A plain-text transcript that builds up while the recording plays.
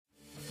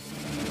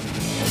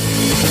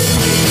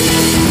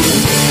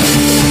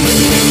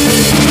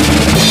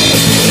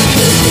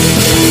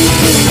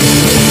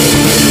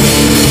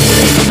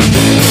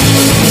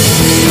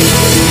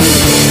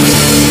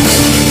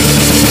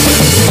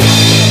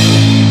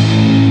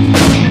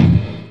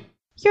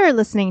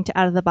listening to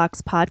Out of the Box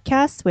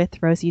podcast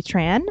with Rosie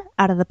Tran.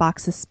 Out of the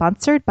Box is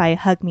sponsored by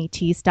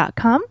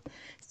hugmetees.com.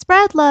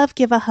 Spread love,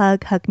 give a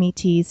hug,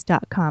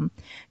 hugmetees.com.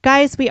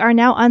 Guys, we are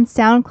now on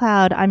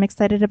SoundCloud. I'm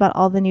excited about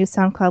all the new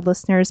SoundCloud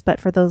listeners,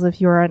 but for those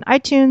of you who are on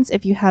iTunes,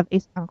 if you have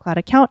a SoundCloud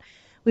account,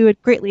 we would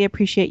greatly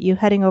appreciate you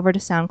heading over to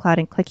SoundCloud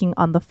and clicking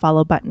on the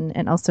follow button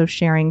and also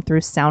sharing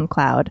through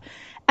SoundCloud.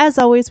 As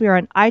always, we are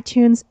on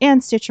iTunes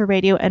and Stitcher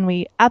Radio, and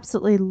we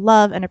absolutely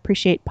love and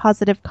appreciate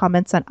positive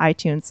comments on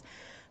iTunes.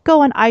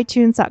 Go on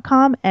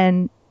iTunes.com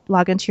and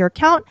log into your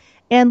account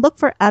and look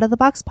for Out of the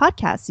Box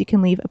Podcasts. You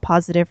can leave a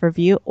positive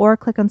review or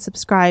click on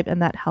subscribe,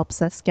 and that helps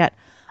us get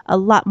a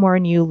lot more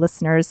new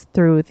listeners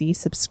through the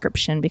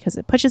subscription because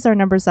it pushes our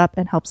numbers up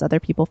and helps other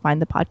people find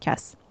the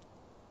podcast.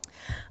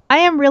 I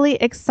am really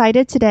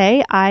excited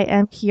today. I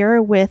am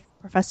here with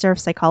Professor of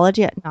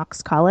Psychology at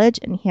Knox College,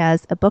 and he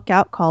has a book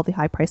out called The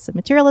High Price of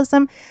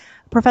Materialism.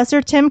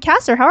 Professor Tim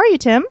Kasser. How are you,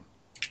 Tim?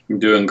 I'm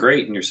doing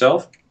great. And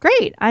yourself?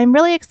 Great. I'm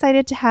really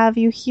excited to have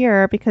you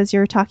here because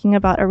you're talking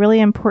about a really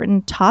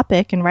important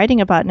topic and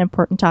writing about an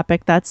important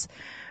topic that's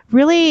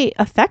really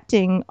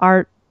affecting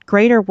our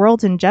greater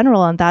world in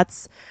general, and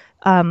that's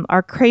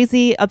our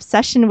crazy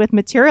obsession with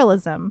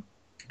materialism.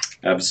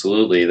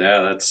 Absolutely.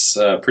 That's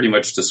pretty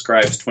much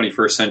describes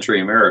 21st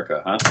century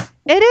America, huh?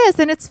 It is.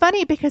 And it's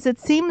funny because it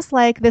seems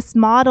like this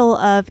model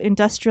of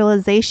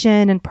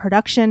industrialization and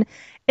production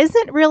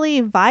isn't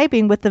really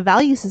vibing with the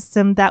value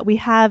system that we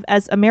have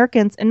as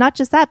Americans. And not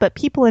just that, but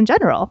people in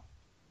general.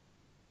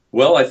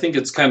 Well, I think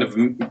it's kind of,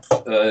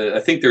 I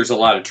think there's a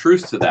lot of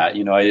truth to that.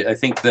 You know, I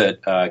think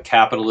that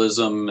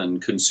capitalism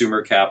and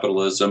consumer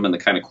capitalism and the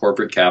kind of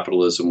corporate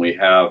capitalism we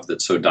have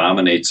that so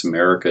dominates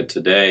America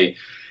today,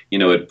 you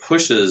know, it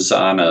pushes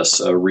on us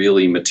a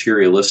really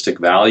materialistic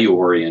value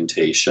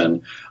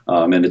orientation,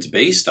 and it's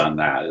based on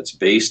that. It's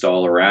based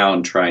all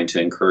around trying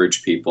to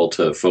encourage people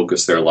to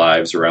focus their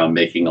lives around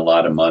making a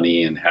lot of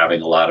money and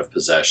having a lot of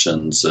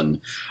possessions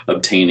and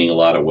obtaining a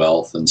lot of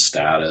wealth and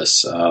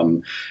status.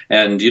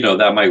 And, you know,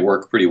 that might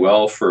work pretty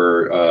well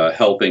for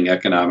helping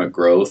economic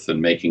growth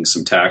and making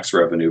some tax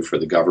revenue for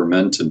the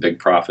government and big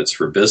profits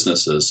for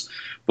businesses.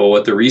 But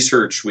what the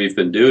research we've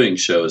been doing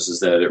shows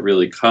is that it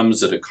really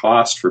comes at a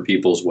cost for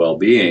people's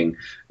well-being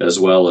as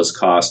well as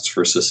costs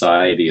for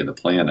society and the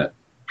planet.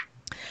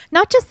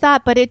 Not just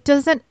that, but it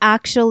doesn't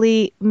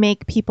actually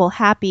make people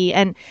happy.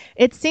 And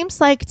it seems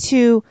like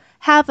to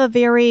have a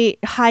very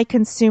high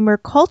consumer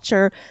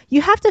culture,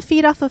 you have to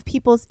feed off of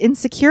people's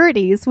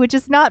insecurities, which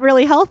is not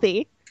really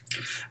healthy.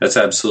 That's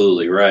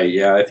absolutely right.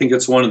 Yeah, I think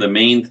it's one of the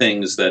main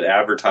things that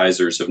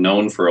advertisers have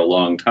known for a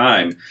long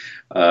time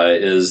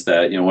is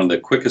that, you know, one of the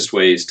quickest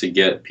ways to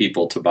get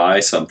people to buy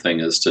something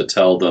is to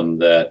tell them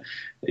that,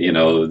 you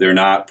know, they're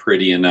not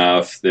pretty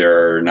enough,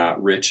 they're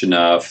not rich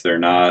enough, they're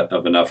not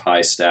of enough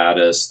high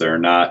status, they're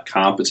not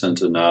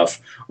competent enough,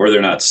 or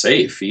they're not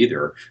safe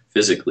either,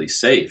 physically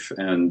safe,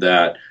 and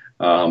that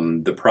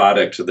the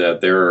product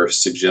that they're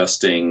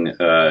suggesting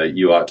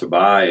you ought to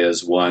buy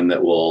is one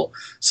that will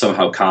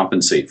somehow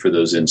compensate for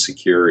those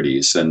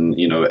insecurities. And,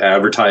 you know,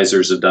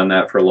 advertisers have done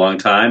that for a long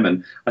time.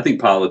 And I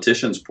think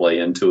politicians play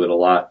into it a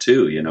lot,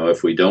 too. You know,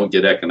 if we don't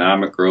get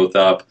economic growth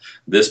up,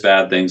 this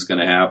bad thing's going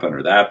to happen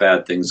or that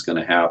bad thing's going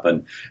to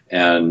happen.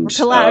 And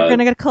we're going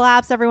to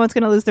collapse. Everyone's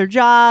going to lose their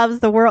jobs.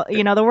 The world,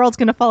 you know, the world's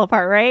going to fall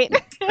apart, right?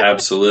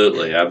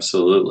 Absolutely.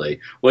 Absolutely.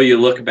 Well, you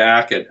look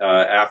back at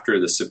after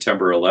the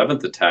September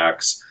 11th attacks,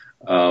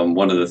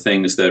 one of the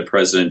things that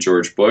President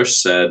George Bush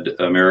said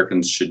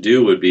Americans should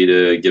do would be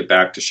to get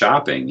back to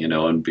shopping, you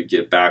know, and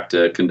get back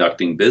to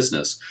conducting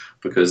business,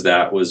 because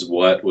that was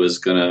what was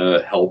going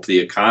to help the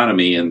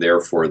economy and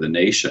therefore the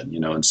nation, you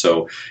know. And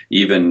so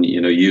even,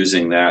 you know,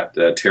 using that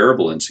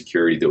terrible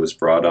insecurity that was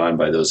brought on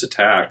by those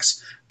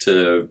attacks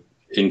to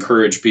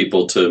encourage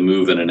people to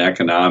move in an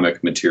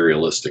economic,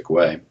 materialistic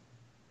way.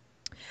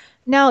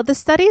 Now, the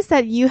studies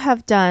that you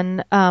have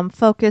done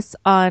focus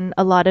on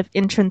a lot of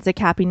intrinsic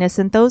happiness,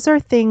 and those are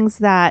things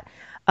that,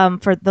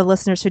 for the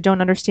listeners who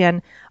don't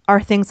understand, are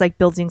things like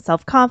building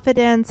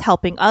self-confidence,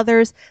 helping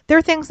others.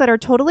 They're things that are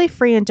totally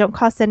free and don't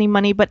cost any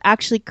money, but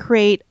actually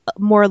create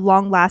more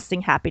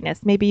long-lasting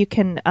happiness. Maybe you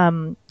can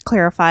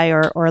clarify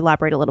or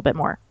elaborate a little bit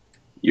more.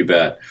 You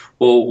bet.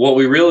 Well, what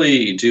we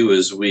really do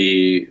is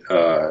we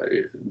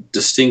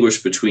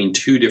distinguish between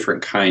two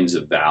different kinds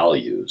of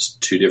values,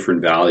 two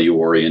different value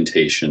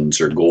orientations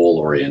or goal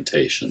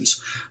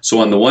orientations. So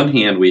on the one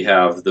hand, we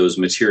have those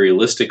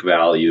materialistic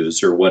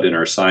values, or what in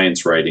our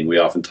science writing we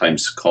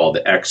oftentimes call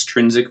the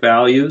extrinsic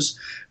values.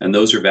 And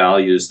those are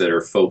values that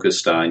are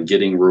focused on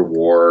getting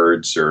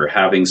rewards or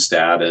having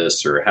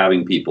status or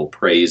having people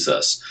praise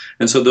us.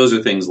 And so those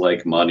are things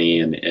like money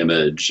and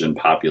image and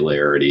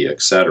popularity,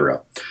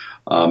 etc.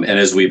 And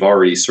as we've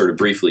already sort of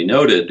briefly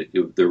noted,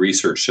 the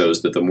research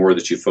shows that the more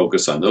that you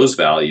focus on those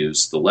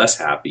values, the less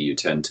happy you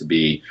tend to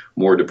be,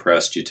 more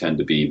depressed you tend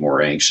to be,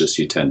 more anxious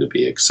you tend to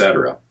be,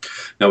 etc.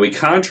 Now we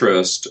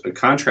contrast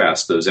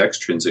those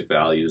extrinsic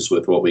values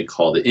with what we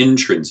call the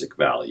intrinsic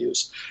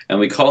values. And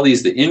we call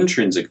these the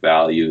intrinsic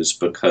values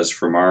because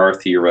from our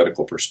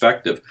theoretical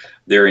perspective,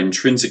 they're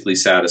intrinsically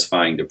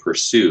satisfying to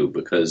pursue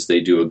because they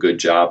do a good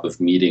job of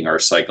meeting our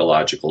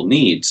psychological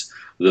needs,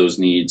 those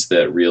needs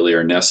that really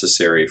are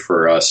necessary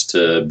for us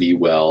to be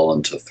well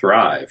and to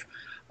thrive.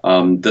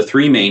 The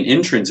three main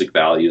intrinsic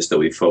values that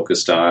we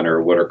focused on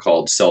are what are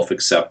called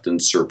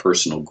self-acceptance or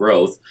personal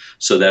growth.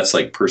 So that's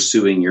like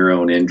pursuing your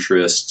own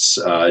interests,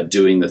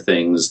 doing the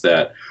things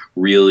that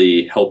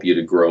really help you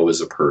to grow as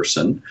a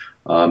person.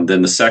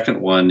 Then the second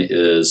one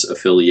is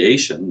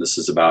affiliation. This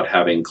is about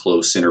having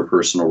close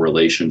interpersonal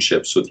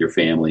relationships with your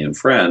family and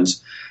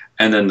friends.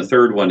 And then the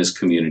third one is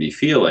community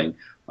feeling.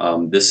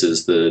 This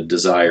is the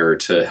desire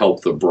to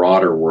help the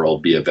broader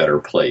world be a better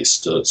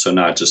place. So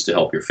not just to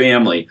help your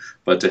family,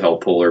 but to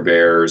help polar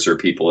bears or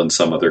people in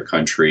some other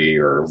country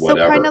or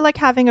whatever. So kind of like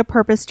having a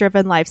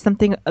purpose-driven life,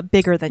 something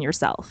bigger than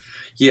yourself.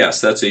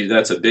 Yes, that's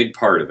a big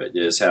part of it,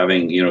 is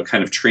having,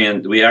 kind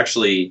of we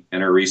actually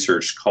in our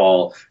research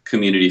call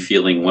community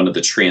feeling one of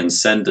the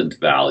transcendent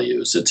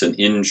values. It's an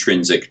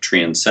intrinsic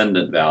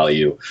transcendent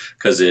value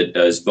because it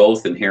is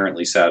both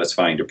inherently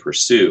satisfying to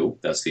pursue,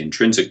 that's the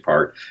intrinsic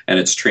part, and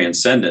it's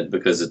transcendent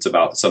because it's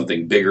about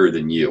something bigger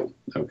than you.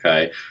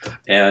 Okay,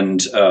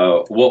 and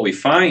what we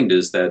find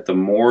is that the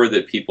more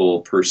that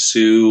people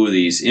pursue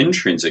these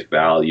intrinsic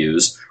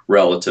values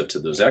relative to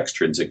those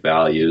extrinsic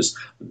values,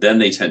 then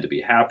they tend to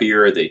be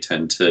happier, they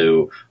tend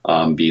to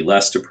be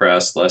less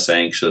depressed, less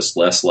anxious,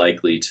 less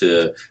likely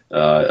to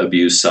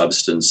abuse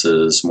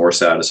substances, more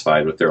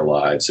satisfied with their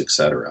lives,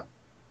 etc.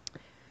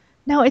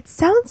 Now, it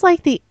sounds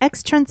like the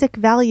extrinsic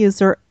values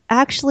are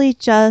actually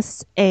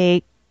just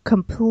a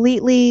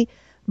completely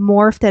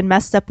morphed and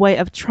messed up way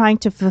of trying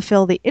to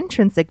fulfill the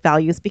intrinsic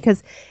values,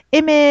 because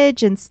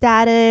image and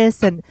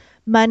status and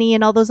money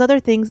and all those other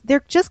things,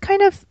 they're just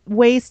kind of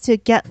ways to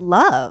get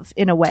love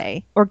in a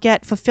way or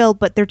get fulfilled,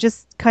 but they're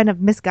just kind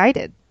of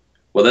misguided.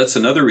 Well, that's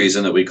another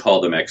reason that we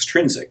call them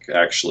extrinsic,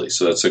 actually.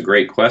 So that's a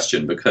great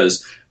question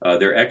because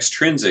they're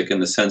extrinsic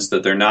in the sense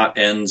that they're not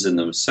ends in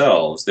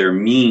themselves. They're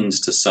means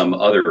to some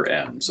other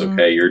ends,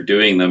 okay? You're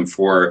doing them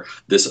for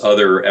this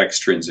other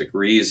extrinsic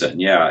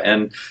reason, yeah.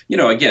 And,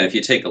 again, if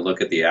you take a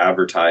look at the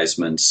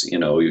advertisements,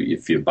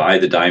 if you buy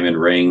the diamond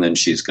ring, then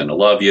she's going to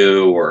love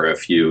you. Or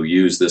if you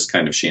use this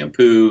kind of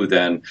shampoo,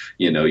 then,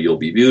 you'll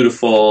be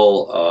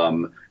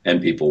beautiful. And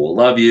people will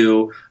love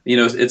you.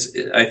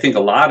 I think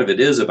a lot of it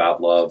is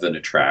about love and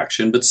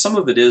attraction, but some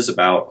of it is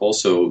about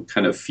also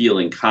kind of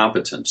feeling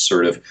competent,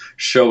 sort of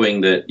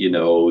showing that, you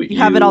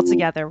have it all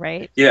together,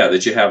 right? Yeah,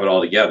 that you have it all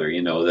together.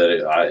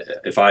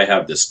 That if I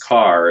have this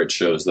car, it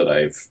shows that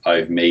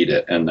I've made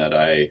it and that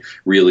I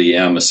really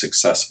am a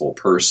successful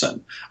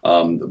person.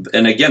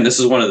 And again, this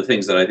is one of the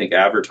things that I think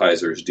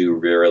advertisers do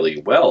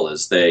really well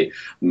is they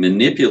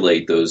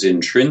manipulate those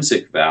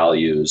intrinsic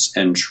values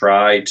and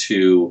try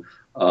to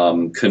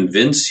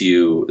convince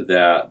you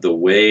that the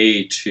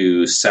way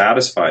to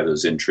satisfy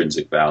those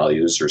intrinsic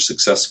values or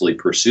successfully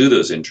pursue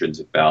those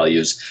intrinsic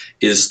values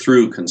is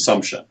through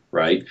consumption,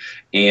 right?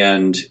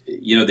 And,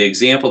 the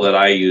example that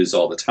I use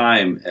all the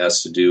time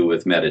has to do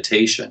with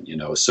meditation,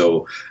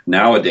 So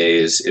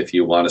nowadays, if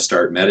you want to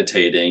start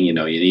meditating, you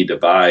need to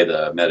buy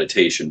the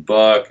meditation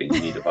book and you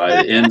need to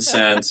buy the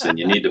incense and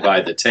you need to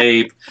buy the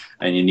tape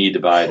and you need to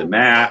buy the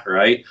mat,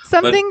 right?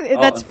 Something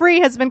that's free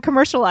has been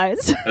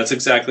commercialized. That's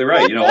exactly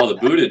right. All the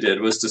Buddha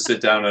did was to sit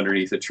down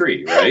underneath a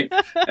tree, right?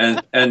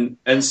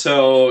 And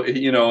so,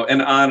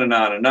 and on and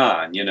on and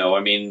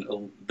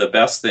on, the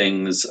best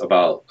things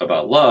about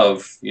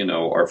love,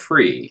 are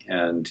free.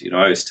 And, I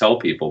always tell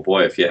people,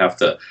 boy, if you have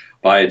to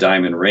buy a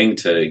diamond ring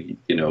to,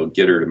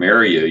 get her to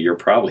marry you, you're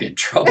probably in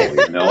trouble.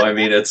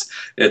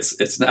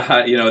 It's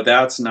not,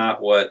 that's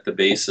not what the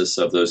basis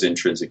of those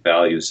intrinsic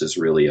values is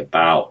really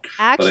about.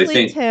 Actually, but I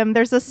think, Tim,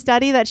 there's a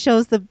study that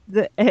shows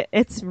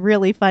it's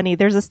really funny.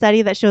 There's a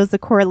study that shows the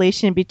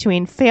correlation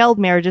between failed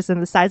marriages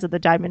and the size of the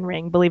diamond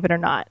ring, believe it or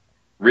not.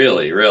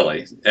 Really,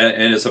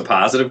 and it's a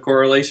positive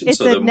correlation. It's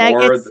the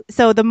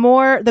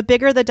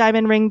bigger the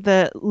diamond ring,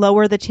 the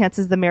lower the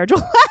chances the marriage will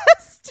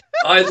last.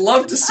 I'd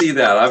love to see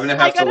that. I'm going to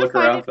have to look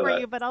around for that.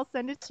 You, but I'll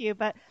send it to you.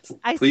 But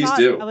Please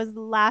do. I was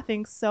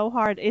laughing so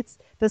hard. It's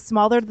the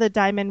smaller the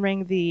diamond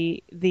ring,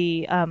 the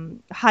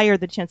higher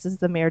the chances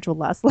the marriage will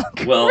last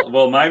longer.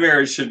 Well, my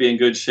marriage should be in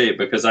good shape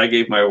because I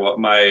gave my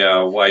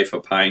wife a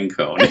pine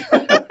cone.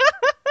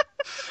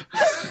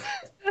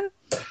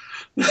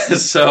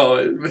 So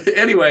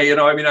anyway,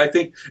 I mean, I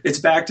think it's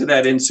back to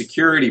that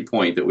insecurity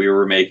point that we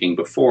were making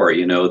before,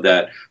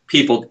 that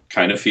people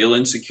kind of feel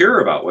insecure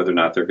about whether or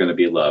not they're going to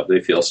be loved.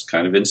 They feel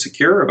kind of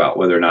insecure about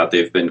whether or not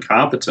they've been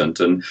competent.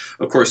 And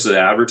of course, the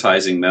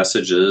advertising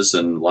messages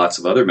and lots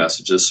of other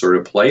messages sort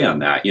of play on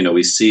that.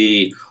 We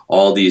see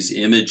all these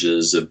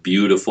images of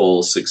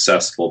beautiful,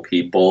 successful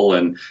people.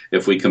 And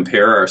if we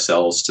compare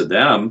ourselves to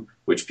them,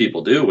 which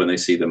people do when they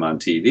see them on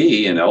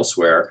TV and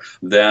elsewhere,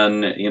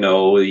 then,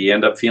 you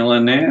end up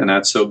feeling,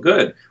 not so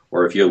good.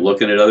 Or if you're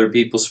looking at other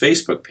people's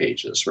Facebook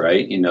pages,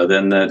 right,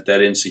 then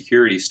that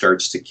insecurity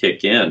starts to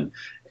kick in.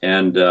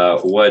 And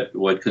what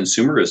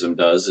consumerism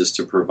does is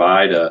to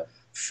provide a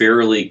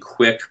fairly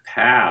quick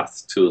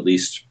path to at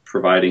least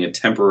providing a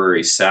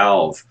temporary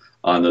salve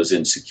on those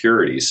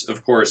insecurities.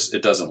 Of course,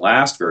 it doesn't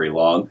last very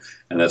long,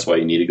 and that's why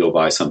you need to go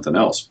buy something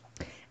else.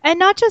 And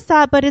not just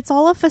that, but it's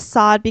all a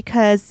facade,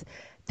 because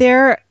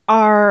there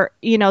are,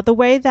 the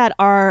way that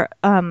our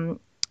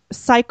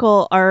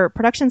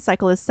production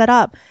cycle is set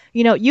up,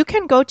 you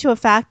can go to a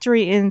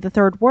factory in the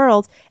third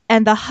world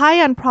and the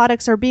high-end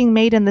products are being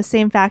made in the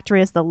same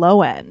factory as the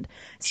low-end.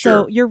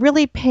 Sure. So you're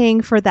really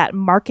paying for that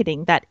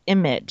marketing, that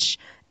image.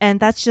 And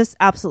that's just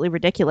absolutely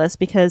ridiculous,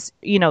 because,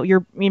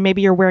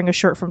 maybe you're wearing a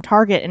shirt from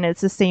Target and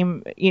it's the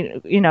same,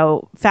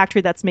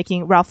 factory that's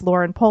making Ralph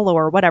Lauren polo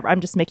or whatever.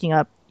 I'm just making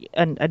a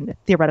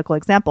theoretical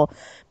example,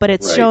 but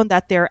it's Right. shown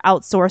that they're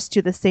outsourced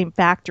to the same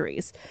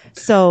factories.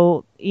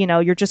 So,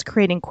 you're just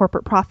creating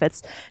corporate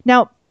profits.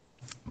 Now,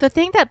 the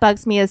thing that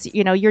bugs me is,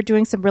 you're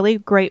doing some really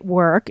great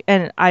work,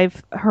 and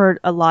I've heard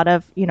a lot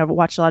of,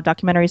 watched a lot of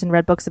documentaries and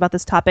read books about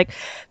this topic.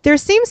 There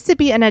seems to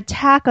be an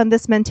attack on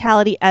this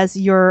mentality as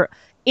you're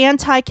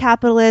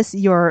anti-capitalist,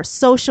 you're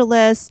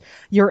socialist,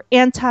 you're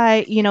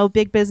anti,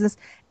 big business.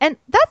 And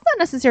that's not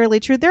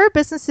necessarily true. There are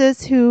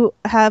businesses who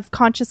have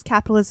conscious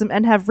capitalism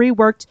and have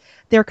reworked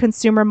their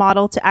consumer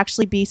model to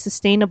actually be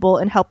sustainable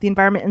and help the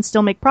environment and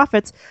still make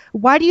profits.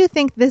 Why do you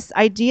think this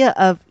idea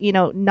of,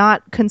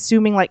 not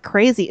consuming like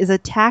crazy is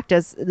attacked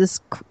as this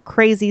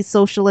crazy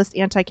socialist,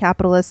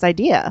 anti-capitalist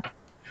idea?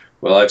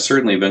 Well, I've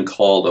certainly been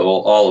called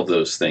all of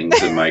those things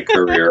in my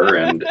career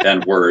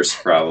and worse,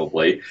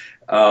 probably.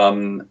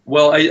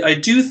 Well, I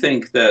do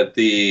think that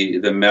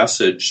the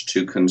message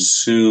to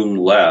consume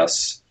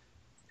less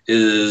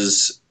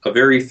is a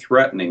very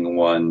threatening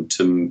one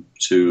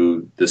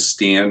to the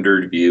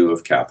standard view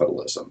of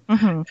capitalism.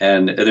 Mm-hmm.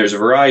 And there's a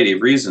variety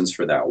of reasons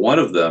for that. One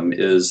of them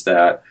is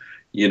that,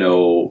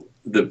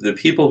 the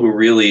people who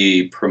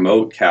really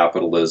promote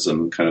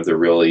capitalism, kind of the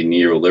really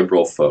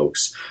neoliberal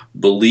folks,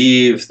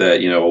 believe that,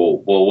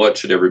 well, what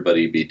should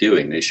everybody be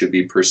doing? They should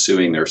be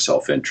pursuing their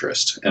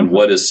self-interest. And Mm-hmm.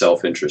 what is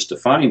self-interest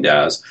defined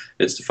as?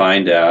 It's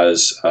defined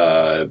as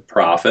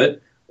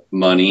profit,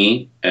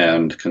 money,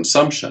 and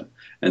consumption.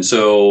 And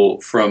so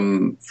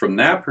from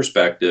that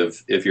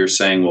perspective, if you're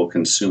saying, well,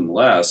 consume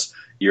less,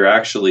 you're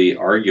actually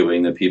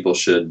arguing that people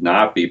should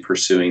not be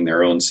pursuing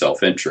their own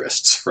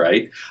self-interests,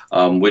 right?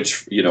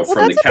 Which, Well,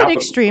 from that's the a bit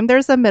extreme.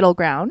 There's a middle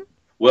ground.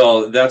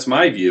 Well, that's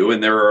my view,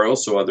 and there are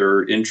also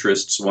other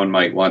interests one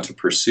might want to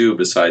pursue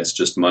besides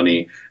just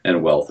money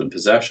and wealth and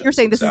possessions. You're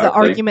saying this is the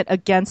Exactly. argument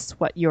against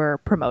what you're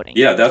promoting.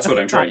 Yeah, that's what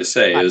Okay, I'm trying got to it.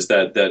 say, Got it. is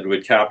that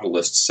what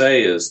capitalists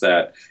say is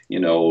that,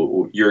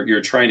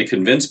 you're trying to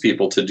convince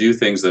people to do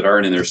things that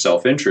aren't in their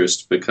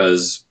self-interest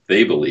because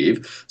they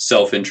believe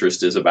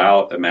self-interest is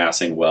about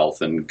amassing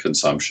wealth and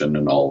consumption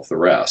and all of the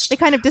rest. They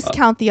kind of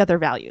discount the other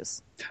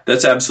values.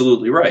 That's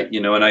absolutely right.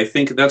 And I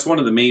think that's one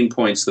of the main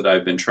points that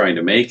I've been trying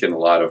to make in a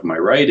lot of my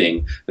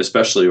writing,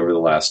 especially over the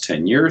last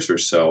 10 years or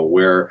so,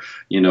 where,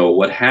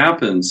 what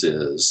happens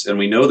is, and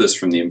we know this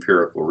from the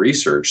empirical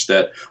research,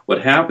 that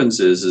what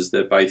happens is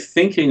that by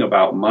thinking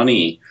about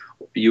money,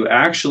 you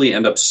actually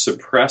end up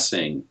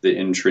suppressing the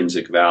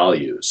intrinsic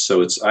values.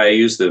 So I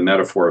use the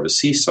metaphor of a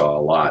seesaw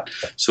a lot.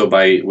 So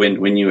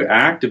when you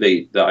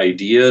activate the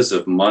ideas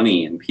of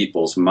money in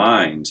people's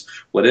minds,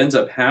 what ends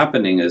up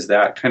happening is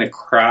that kind of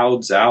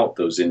crowds out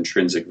those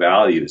intrinsic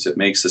values. It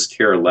makes us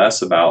care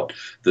less about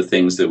the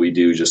things that we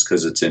do just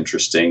because it's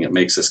interesting. It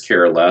makes us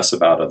care less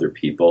about other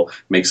people. It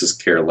makes us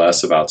care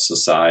less about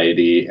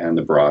society and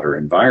the broader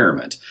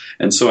environment.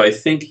 And so I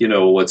think,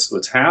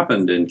 what's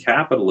happened in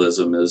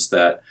capitalism is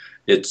that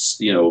it's,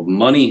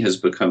 money has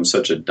become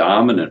such a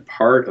dominant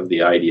part of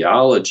the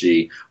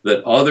ideology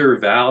that other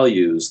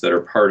values that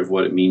are part of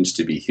what it means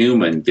to be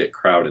human get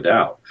crowded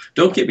out.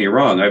 Don't get me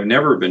wrong. I've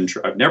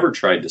never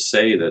tried to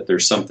say that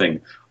there's something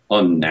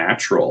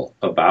unnatural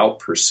about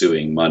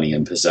pursuing money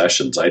and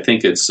possessions. I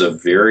think it's a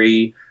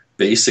very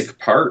basic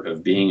part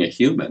of being a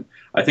human.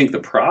 I think the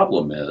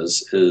problem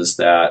is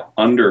that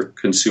under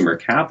consumer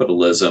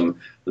capitalism,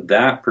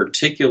 that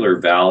particular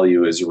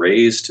value is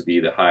raised to be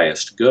the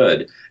highest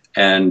good.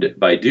 And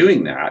by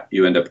doing that,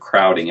 you end up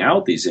crowding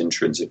out these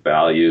intrinsic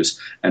values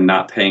and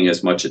not paying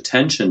as much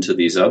attention to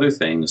these other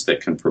things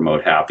that can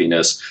promote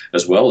happiness,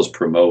 as well as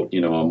promote, a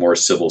more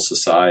civil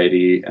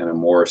society and a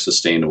more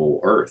sustainable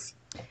earth.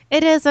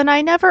 It is, and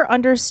I never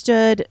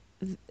understood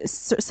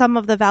some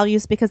of the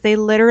values because they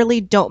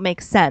literally don't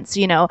make sense.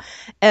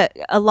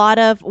 A lot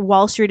of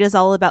Wall Street is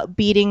all about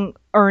beating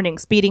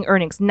earnings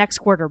next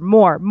quarter,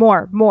 more.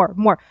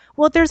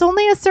 Well, there's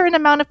only a certain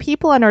amount of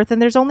people on earth,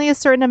 and there's only a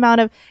certain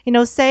amount of,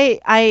 say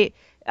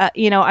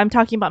I'm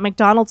talking about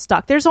McDonald's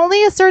stock. There's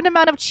only a certain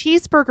amount of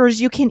cheeseburgers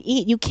you can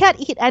eat. You can't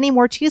eat any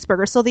more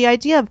cheeseburgers. So the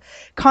idea of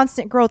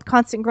constant growth,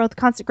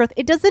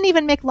 it doesn't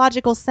even make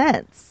logical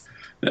sense.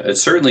 It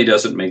certainly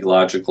doesn't make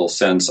logical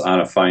sense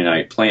on a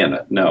finite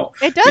planet. No,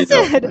 it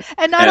doesn't.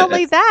 And not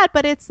only that,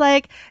 but it's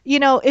like,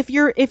 if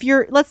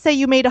you're, let's say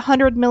you made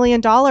 $100 million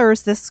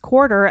this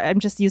quarter. I'm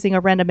just using a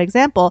random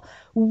example.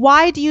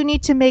 Why do you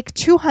need to make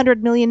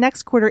 $200 million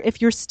next quarter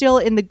if you're still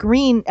in the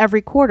green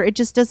every quarter? It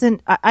just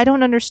doesn't. I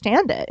don't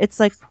understand it. It's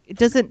like it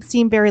doesn't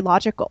seem very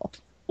logical.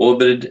 Well,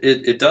 but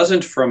it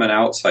doesn't from an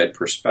outside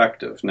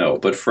perspective, no.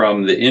 But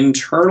from the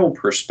internal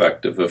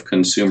perspective of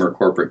consumer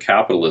corporate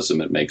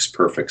capitalism, it makes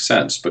perfect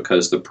sense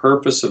because the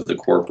purpose of the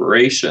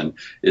corporation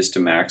is to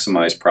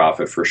maximize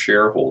profit for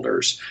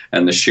shareholders.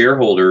 And the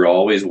shareholder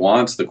always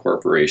wants the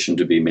corporation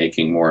to be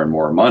making more and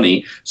more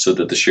money so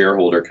that the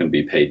shareholder can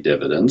be paid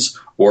dividends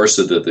or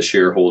so that the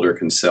shareholder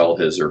can sell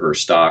his or her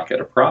stock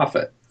at a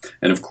profit.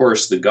 And of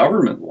course, the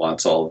government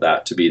wants all of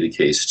that to be the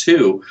case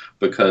too,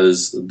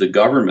 because the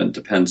government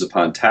depends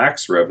upon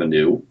tax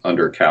revenue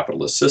under a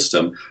capitalist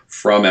system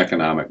from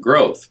economic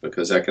growth,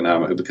 because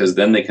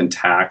then they can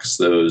tax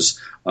those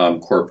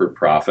corporate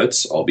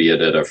profits,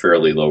 albeit at a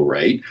fairly low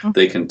rate. Mm-hmm.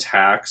 They can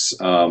tax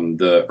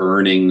the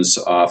earnings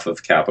off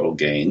of capital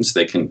gains.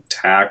 They can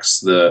tax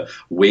the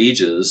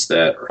wages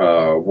that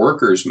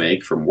workers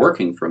make from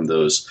working from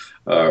those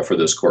for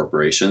those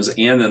corporations,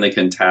 and then they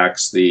can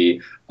tax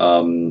the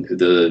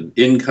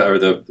income or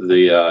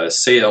the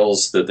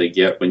sales that they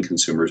get when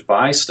consumers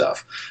buy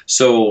stuff.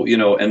 So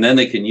and then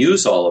they can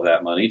use all of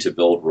that money to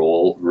build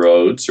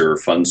roads or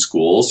fund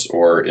schools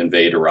or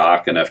invade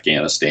Iraq and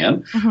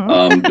Afghanistan,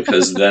 mm-hmm.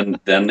 Because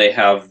then they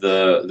have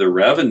the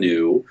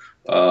revenue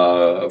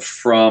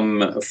from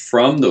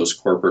those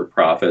corporate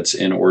profits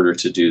in order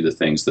to do the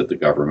things that the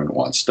government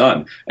wants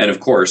done. And of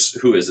course,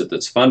 who is it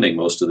that's funding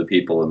most of the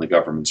people in the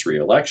government's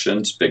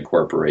re-elections? Big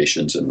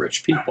corporations and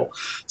rich people.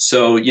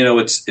 So,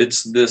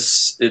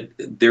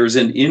 there's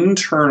an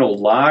internal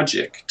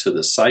logic to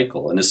the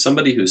cycle. And as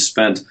somebody who's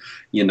spent,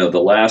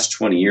 the last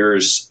 20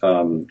 years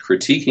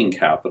critiquing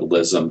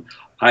capitalism,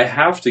 I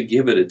have to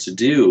give it its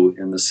due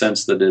in the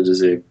sense that it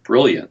is a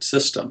brilliant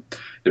system.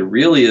 It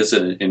really is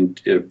a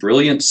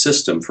brilliant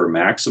system for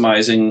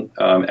maximizing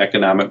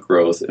economic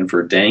growth and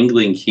for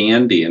dangling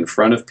candy in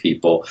front of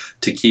people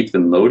to keep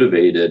them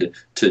motivated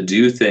to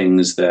do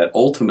things that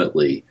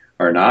ultimately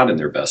are not in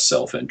their best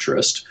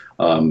self-interest,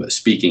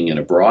 speaking in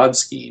a broad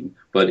scheme.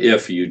 But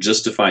if you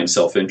just define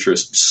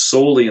self-interest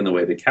solely in the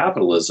way that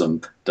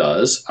capitalism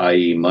does,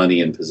 i.e. money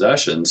and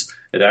possessions,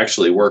 it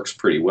actually works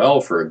pretty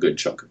well for a good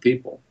chunk of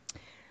people.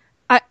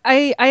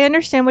 I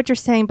understand what you're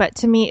saying, but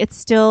to me, it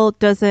still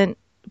doesn't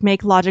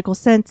make logical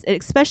sense,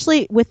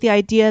 especially with the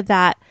idea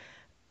that,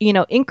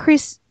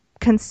 increased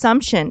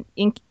consumption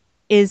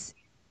is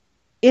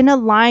in a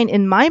line,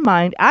 in my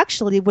mind,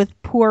 actually with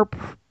poor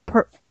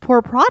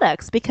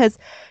products. Because,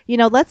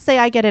 let's say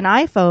I get an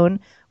iPhone.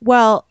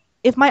 Well,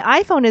 if my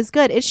iPhone is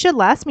good, it should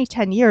last me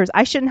 10 years.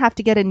 I shouldn't have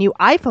to get a new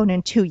iPhone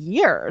in 2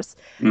 years,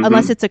 mm-hmm.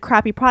 unless it's a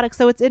crappy product.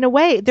 So it's in a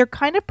way, they're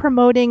kind of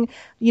promoting,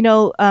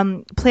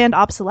 planned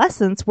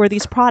obsolescence where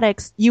these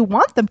products, you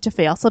want them to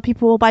fail so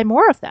people will buy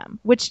more of them,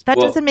 which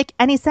doesn't make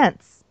any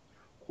sense.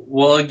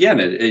 Well,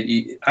 again,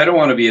 I don't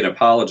want to be an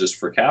apologist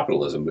for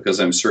capitalism because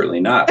I'm certainly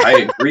not.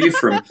 I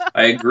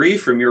agree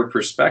from your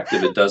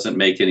perspective. It doesn't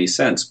make any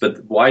sense.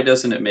 But why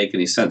doesn't it make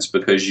any sense?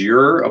 Because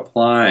you're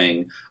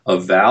applying a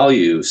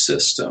value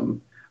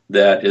system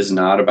that is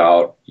not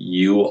about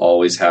you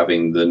always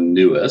having the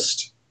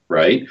newest,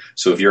 right?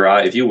 So if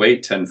you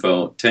wait 10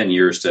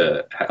 years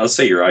to, let's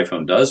say your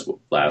iPhone does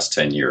last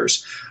 10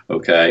 years,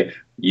 okay?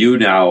 You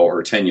now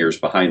are 10 years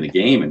behind the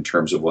game in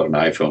terms of what an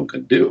iPhone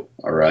can do,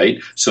 all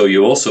right? So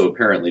you also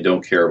apparently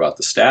don't care about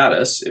the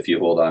status if you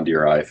hold on to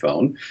your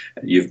iPhone.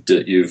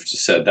 You've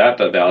said that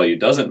the value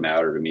doesn't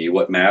matter to me.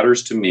 What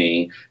matters to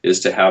me is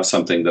to have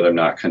something that I'm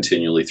not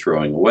continually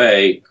throwing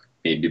away,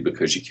 maybe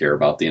because you care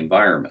about the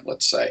environment,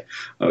 let's say,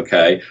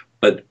 okay?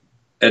 But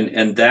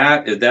and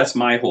that's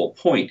my whole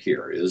point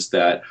here is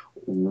that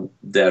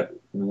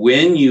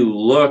when you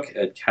look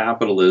at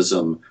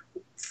capitalism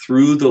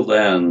through the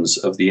lens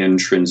of the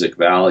intrinsic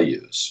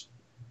values,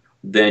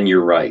 then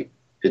you're right.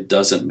 It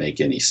doesn't make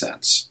any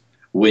sense.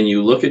 When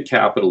you look at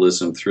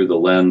capitalism through the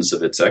lens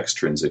of its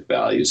extrinsic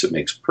values, it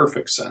makes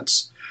perfect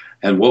sense.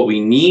 And what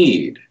we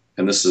need,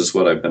 and this is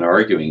what I've been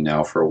arguing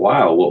now for a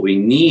while, what we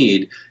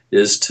need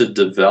is to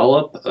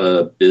develop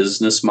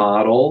business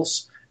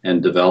models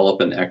and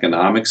develop an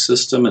economic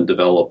system and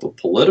develop a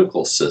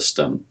political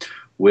system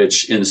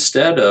which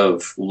instead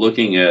of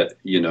looking at,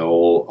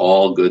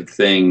 all good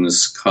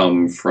things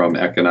come from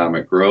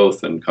economic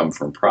growth and come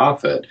from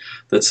profit,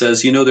 that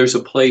says, there's a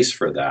place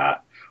for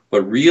that,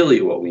 But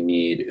really what we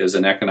need is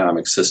an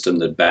economic system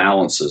that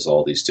balances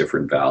all these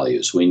different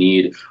values. We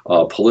need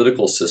a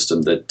political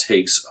system that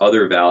takes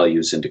other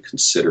values into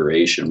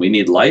consideration. We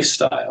need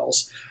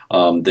lifestyles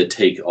that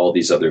take all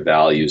these other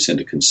values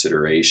into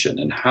consideration.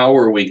 And how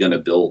are we going to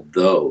build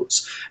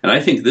those? And I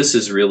think this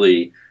is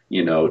really,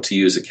 to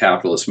use a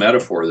capitalist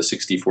metaphor, the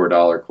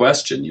 $64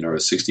 question, a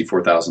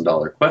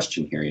 $64,000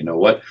 question here.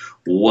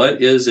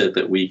 What is it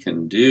that we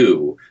can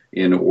do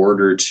in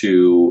order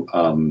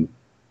to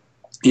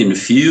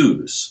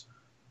infuse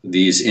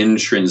these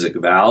intrinsic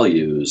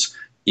values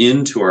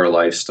into our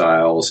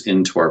lifestyles,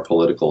 into our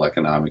political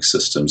economic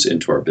systems,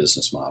 into our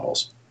business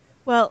models?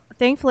 Well,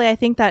 thankfully, I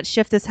think that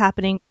shift is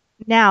happening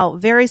now,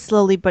 very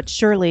slowly but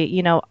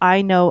surely.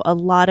 I know a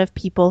lot of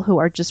people who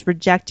are just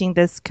rejecting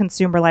this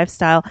consumer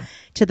lifestyle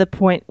to the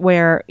point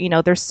where,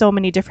 there's so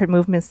many different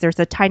movements. There's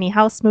a tiny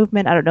house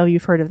movement. I don't know if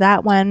you've heard of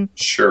that one.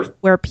 Sure.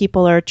 Where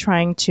people are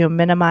trying to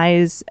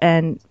minimize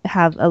and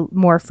have a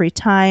more free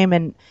time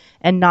and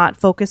not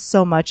focus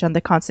so much on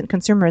the constant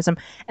consumerism.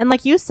 And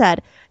like you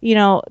said,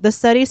 the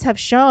studies have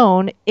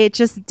shown it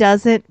just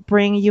doesn't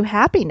bring you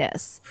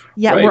happiness.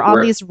 Yet we're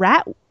on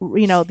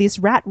these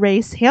rat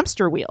race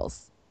hamster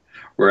wheels.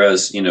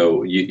 Whereas,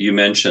 you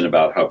mentioned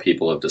about how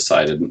people have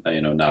decided,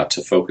 not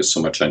to focus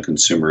so much on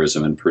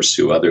consumerism and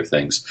pursue other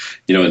things.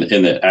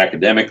 In the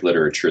academic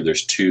literature,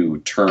 there's two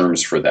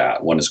terms for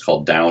that. One is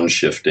called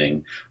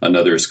downshifting.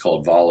 Another is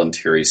called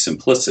voluntary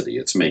simplicity.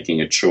 It's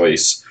making a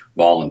choice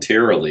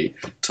voluntarily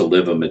to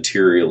live a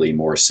materially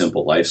more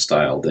simple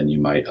lifestyle than you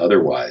might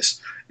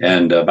otherwise.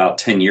 And about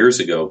 10 years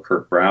ago,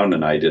 Kirk Brown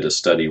and I did a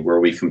study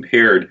where we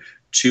compared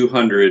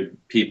 200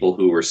 people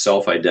who were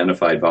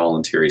self-identified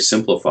voluntary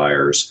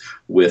simplifiers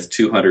with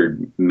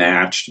 200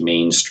 matched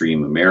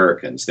mainstream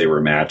Americans. They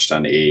were matched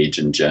on age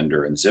and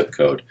gender and zip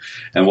code.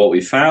 And what we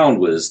found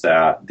was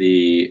that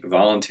the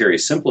voluntary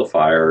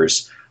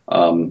simplifiers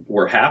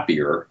were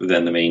happier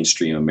than the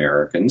mainstream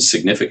Americans,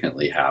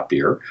 significantly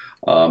happier,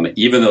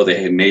 even though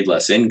they had made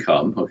less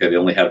income. Okay, they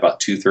only had about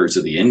 2/3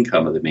 of the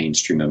income of the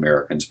mainstream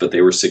Americans, but they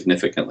were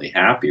significantly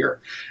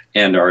happier.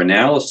 And our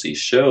analyses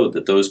showed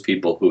that those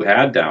people who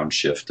had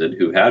downshifted,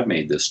 who had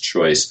made this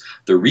choice,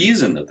 the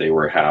reason that they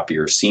were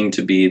happier seemed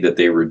to be that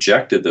they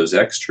rejected those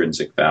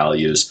extrinsic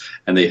values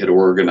and they had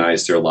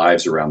organized their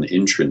lives around the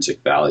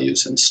intrinsic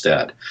values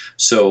instead.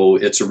 So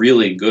it's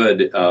really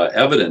good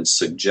evidence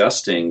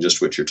suggesting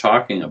just what you're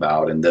talking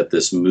about, and that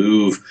this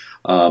move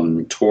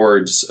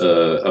towards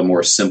a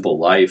more simple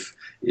life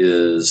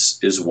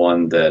is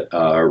one that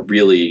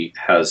really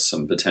has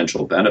some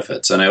potential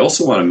benefits. And I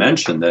also want to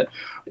mention that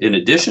in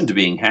addition to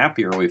being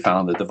happier, we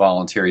found that the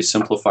voluntary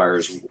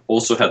simplifiers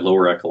also had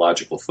lower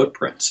ecological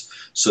footprints.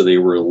 So they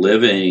were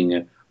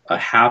living a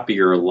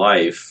happier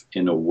life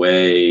in a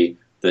way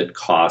that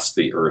cost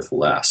the earth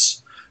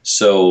less.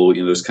 So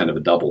there's kind of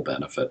a double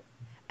benefit.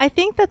 I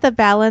think that the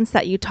balance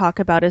that you talk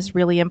about is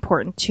really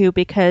important too,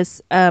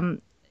 because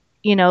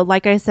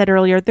like I said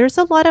earlier, there's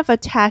a lot of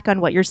attack on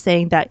what you're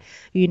saying that,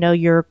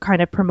 you're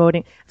kind of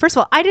promoting. First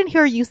of all, I didn't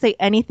hear you say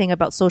anything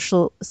about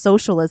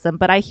socialism,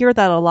 but I hear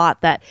that a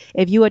lot, that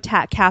if you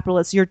attack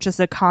capitalists, you're just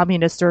a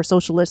communist or a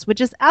socialist, which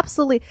is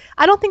absolutely,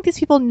 I don't think these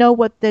people know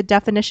what the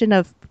definition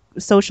of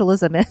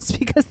socialism is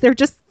because they're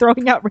just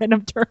throwing out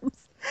random terms.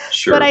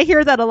 Sure. But I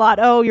hear that a lot.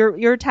 Oh,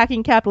 you're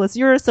attacking capitalists.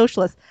 You're a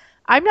socialist.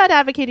 I'm not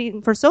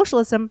advocating for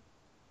socialism.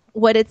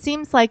 What it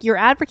seems like you're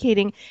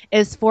advocating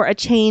is for a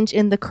change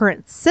in the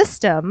current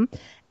system.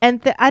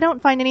 And I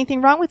don't find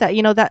anything wrong with that.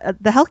 That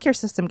the healthcare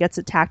system gets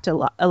attacked a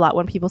lot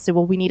when people say,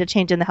 well, we need a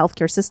change in the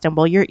healthcare system.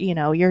 Well,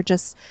 you're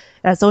just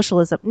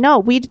socialism. No,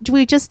 we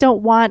just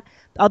don't want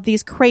all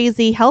these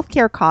crazy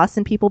healthcare costs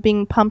and people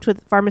being pumped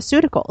with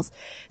pharmaceuticals.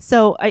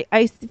 So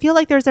I feel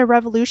like there's a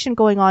revolution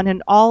going on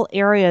in all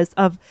areas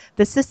of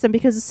the system,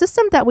 because the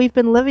system that we've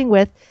been living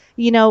with,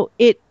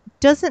 it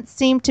doesn't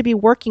seem to be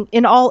working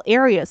in all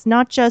areas,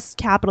 not just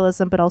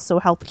capitalism, but also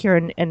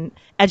healthcare and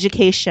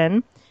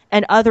education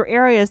and other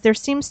areas. There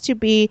seems to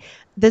be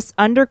this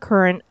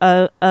undercurrent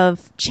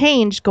of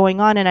change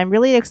going on, and I'm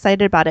really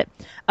excited about it.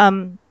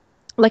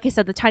 Like I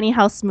said, the tiny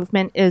house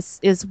movement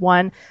is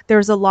one.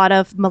 There's a lot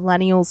of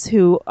millennials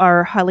who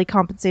are highly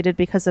compensated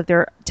because of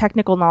their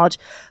technical knowledge,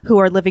 who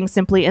are living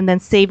simply and then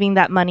saving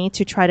that money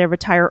to try to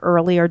retire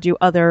early or do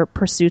other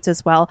pursuits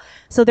as well.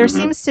 So there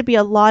seems to be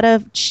a lot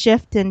of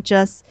shift in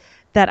just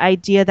that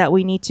idea that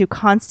we need to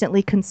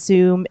constantly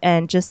consume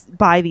and just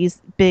buy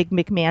these big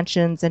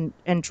McMansions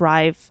and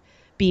drive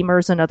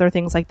Beamers and other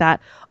things like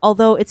that.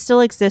 Although it still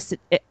exists,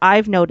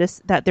 I've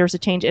noticed that there's a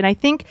change. And I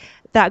think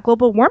that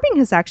global warming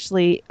has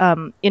actually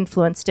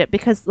influenced it,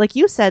 because like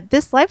you said,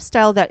 this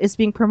lifestyle that is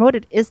being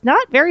promoted is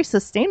not very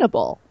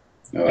sustainable.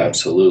 Oh,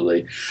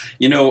 absolutely.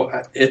 You know,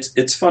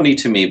 it's funny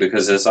to me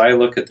because as I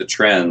look at the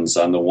trends,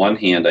 on the one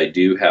hand, I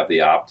do have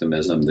the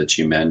optimism that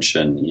you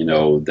mentioned, you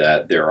know,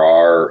 that there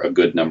are a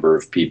good number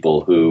of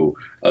people who,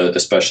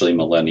 especially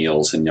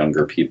millennials and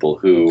younger people,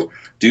 who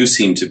do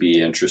seem to be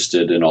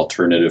interested in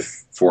alternative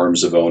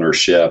forms of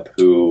ownership,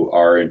 who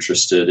are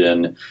interested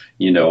in,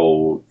 you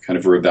know, kind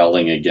of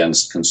rebelling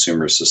against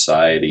consumer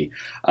society.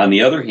 On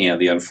the other hand,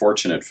 the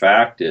unfortunate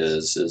fact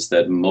is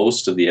that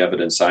most of the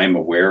evidence I'm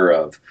aware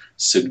of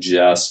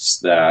suggests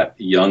that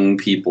young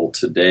people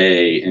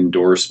today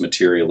endorse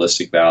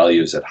materialistic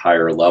values at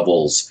higher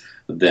levels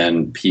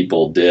than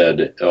people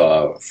did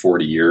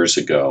 40 years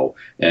ago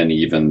and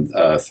even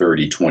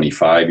 30,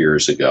 25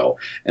 years ago.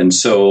 And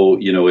so,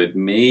 you know, it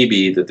may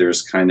be that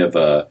there's kind of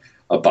a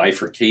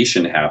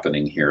bifurcation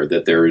happening here,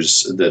 that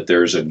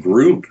there's a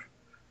group,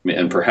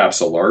 and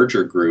perhaps a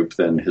larger group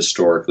than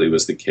historically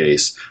was the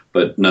case,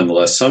 but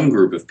nonetheless some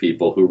group of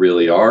people who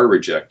really are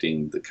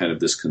rejecting the kind of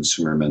this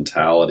consumer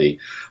mentality.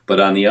 But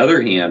on the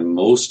other hand,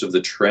 most of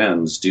the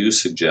trends do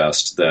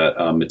suggest that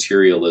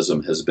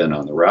materialism has been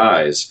on the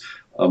rise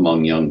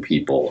among young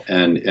people.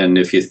 And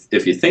if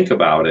you think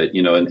about it,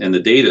 you know, and the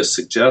data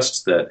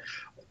suggests that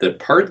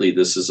partly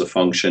this is a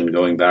function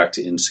going back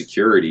to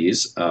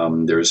insecurities.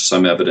 There's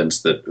some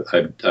evidence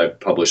that I've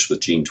published with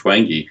Jean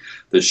Twenge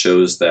that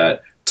shows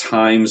that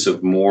times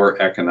of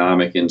more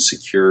economic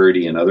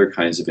insecurity and other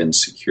kinds of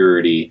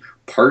insecurity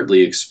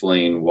partly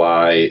explain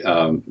why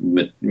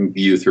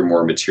youth are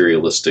more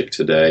materialistic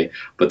today.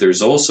 But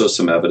there's also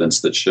some evidence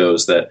that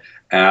shows that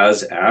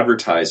as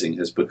advertising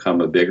has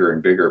become a bigger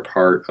and bigger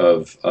part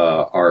of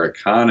our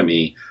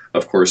economy,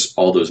 of course,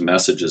 all those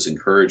messages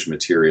encourage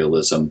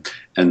materialism.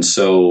 And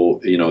so,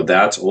 you know,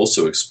 that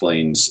also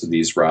explains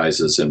these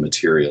rises in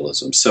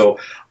materialism. So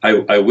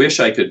I wish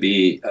I could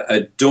be,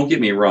 don't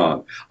get me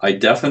wrong, I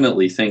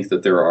definitely think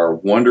that there are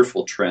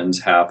wonderful trends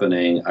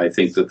happening. I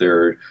think that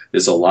there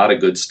is a lot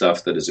of good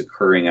stuff that is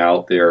occurring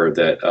out there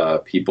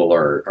that people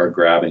are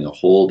grabbing a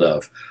hold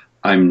of.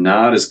 I'm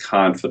not as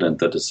confident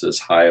that it's as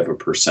high of a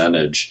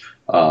percentage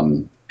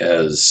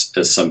as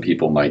some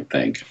people might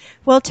think.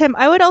 Well, Tim,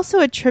 I would also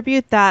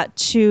attribute that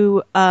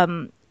to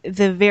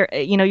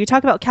you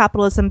talk about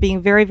capitalism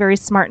being very, very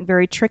smart and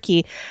very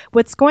tricky.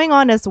 What's going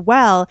on as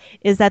well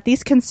is that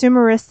these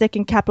consumeristic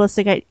and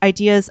capitalistic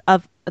ideas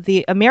of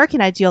the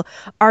American ideal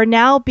are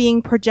now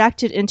being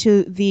projected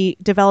into the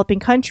developing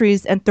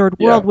countries and third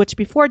world, which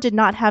before did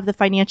not have the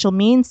financial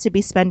means to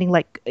be spending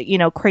like, you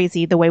know,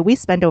 crazy the way we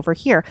spend over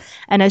here.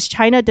 And as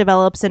China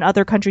develops and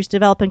other countries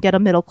develop and get a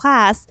middle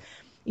class,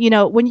 you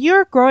know, when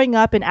you're growing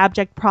up in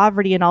abject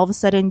poverty and all of a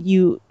sudden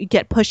you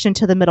get pushed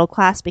into the middle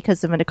class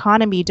because of an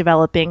economy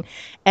developing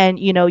and,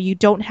 you know, you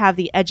don't have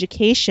the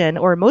education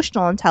or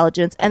emotional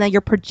intelligence and then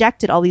you're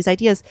projected all these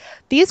ideas,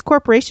 these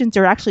corporations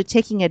are actually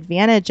taking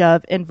advantage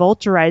of and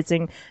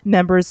vulturizing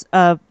members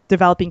of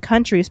developing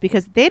countries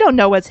because they don't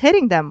know what's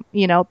hitting them.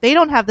 You know, they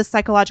don't have the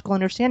psychological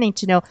understanding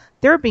to know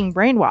they're being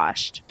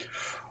brainwashed.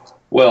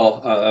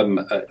 Well,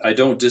 I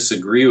don't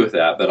disagree with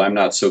that, but I'm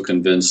not so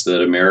convinced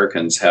that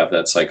Americans have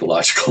that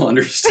psychological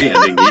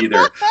understanding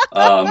either,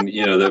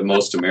 you know, that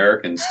most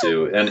Americans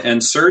do.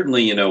 And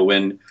certainly, you know,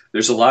 when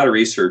there's a lot of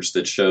research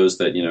that shows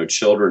that, you know,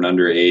 children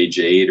under age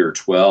 8 or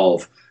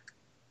 12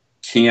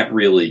 can't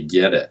really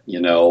get it.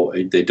 You know,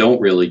 they don't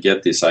really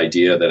get this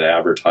idea that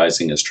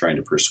advertising is trying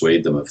to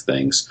persuade them of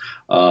things.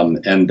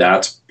 And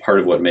that's part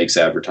of what makes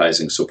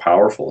advertising so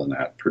powerful in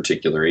that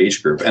particular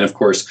age group. And of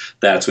course,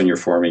 that's when you're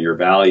forming your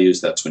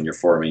values. That's when you're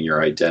forming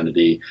your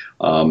identity.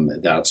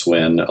 That's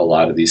when a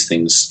lot of these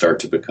things start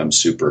to become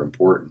super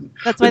important.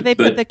 That's why they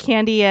put the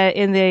candy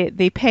in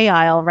the pay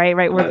aisle, right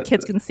where the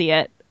kids can see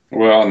it.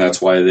 Well, and that's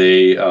why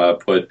they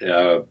put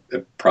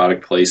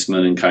product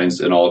placement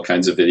in all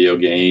kinds of video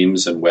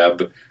games and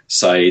web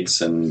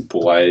sites, and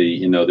why,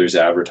 you know, there's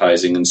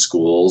advertising in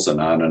schools and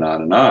on and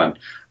on and on.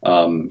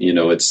 You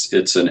know,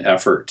 it's an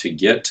effort to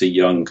get to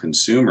young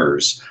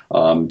consumers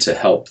to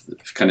help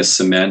kind of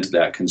cement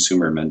that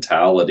consumer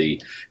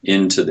mentality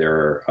into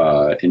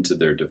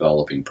their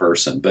developing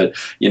person. But,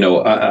 you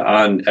know,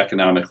 on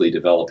economically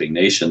developing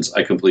nations,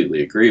 I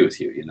completely agree with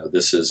you. You know,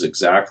 this is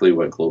exactly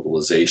what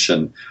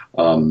globalization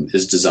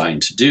is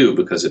designed to do,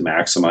 because it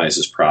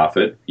maximizes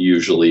profit,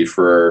 usually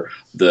for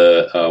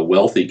the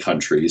wealthy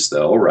countries,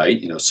 though, right?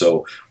 You know,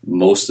 so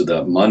most of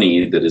the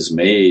money that is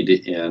made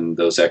in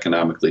those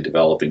economically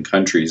developing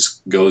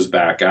countries goes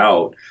back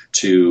out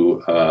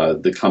to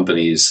the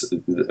companies,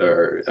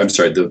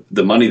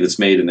 the money that's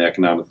made in the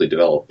economically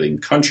developing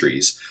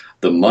countries.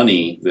 The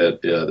money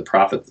the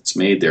profit that's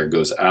made there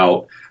goes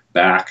out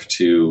back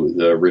to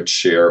the rich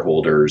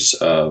shareholders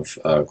of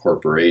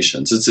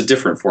corporations. It's a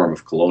different form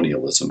of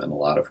colonialism in a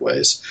lot of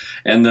ways.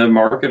 And the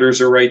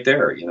marketers are right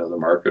there. You know, the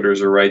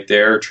marketers are right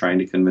there trying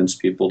to convince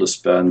people to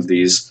spend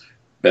these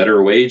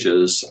better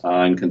wages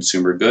on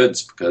consumer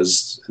goods,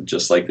 because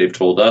just like they've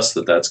told us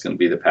that that's going to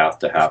be the path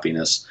to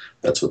happiness,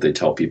 that's what they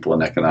tell people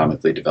in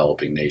economically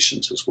developing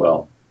nations as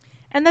well.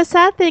 And the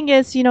sad thing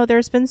is,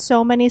 there's been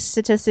so many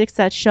statistics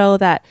that show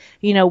that,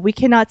 we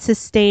cannot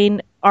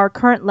sustain our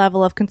current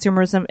level of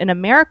consumerism in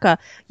America.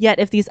 Yet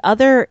if these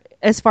other,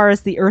 as far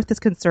as the earth is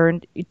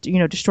concerned,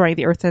 destroying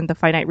the earth and the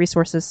finite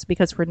resources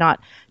because we're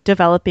not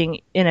developing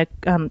in a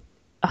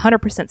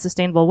 100%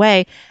 sustainable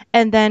way,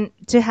 and then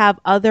to have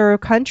other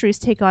countries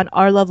take on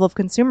our level of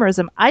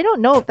consumerism, I don't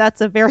know if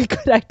that's a very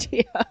good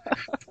idea.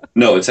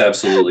 No, it's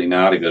absolutely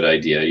not a good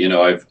idea.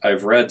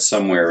 I've read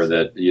somewhere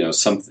that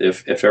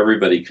if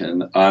everybody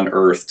can on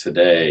Earth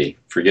today,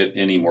 forget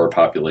any more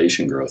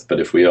population growth, but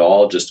if we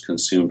all just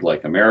consumed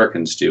like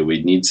Americans do,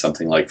 we'd need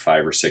something like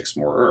 5 or 6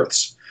 more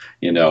Earths.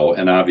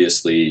 And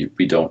obviously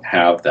we don't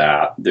have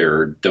that.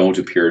 There don't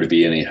appear to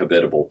be any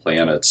habitable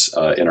planets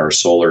in our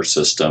solar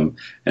system.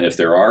 And if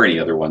there are any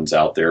other ones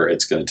out there,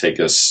 it's going to take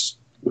us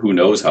who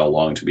knows how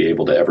long to be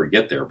able to ever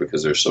get there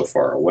because they're so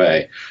far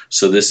away.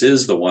 So this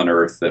is the one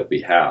Earth that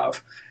we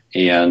have.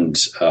 And,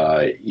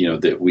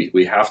 that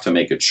we have to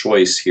make a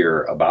choice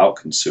here about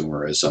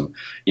consumerism.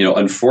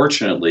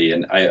 Unfortunately,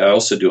 and I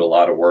also do a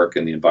lot of work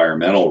in the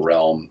environmental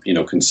realm,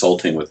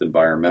 consulting with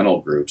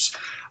environmental groups.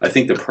 I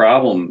think the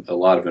problem, a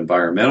lot of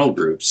environmental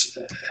groups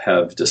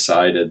have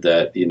decided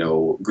that,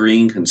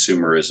 green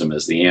consumerism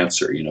is the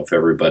answer. If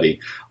everybody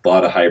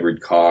bought a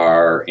hybrid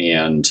car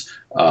and,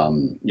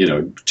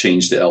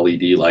 changed the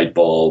LED light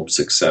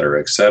bulbs, et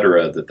cetera,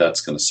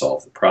 that's going to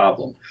solve the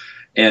problem.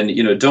 And,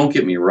 don't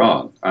get me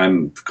wrong,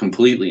 I'm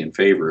completely in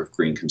favor of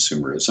green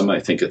consumerism. I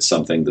think it's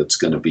something that's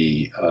going to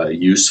be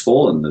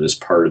useful and that is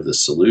part of the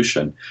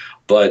solution.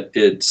 But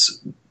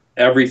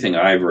everything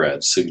I've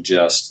read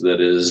suggests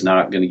that it is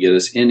not going to get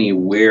us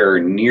anywhere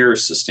near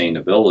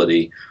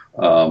sustainability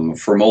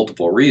for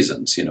multiple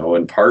reasons,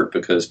 in part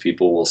because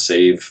people will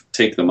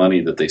take the money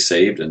that they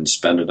saved and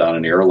spend it on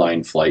an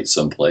airline flight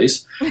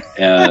someplace.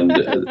 And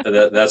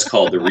that's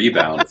called the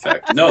rebound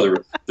effect. No,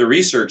 the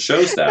research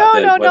shows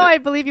that. No, I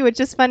believe you. It's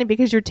just funny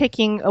because you're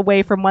taking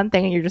away from one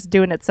thing and you're just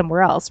doing it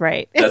somewhere else,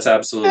 right? That's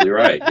absolutely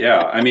right.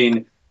 Yeah. I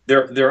mean,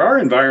 there are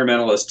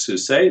environmentalists who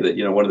say that,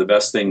 one of the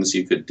best things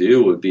you could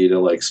do would be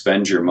to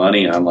spend your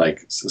money on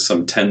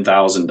some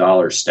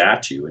 $10,000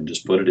 statue and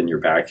just put it in your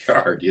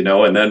backyard,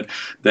 and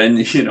then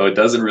it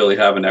doesn't really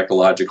have an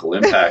ecological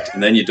impact.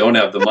 And then you don't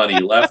have the money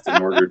left in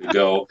order to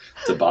go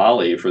to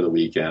Bali for the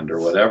weekend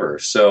or whatever.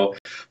 So,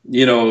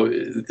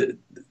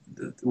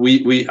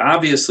 we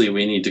obviously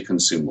we need to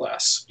consume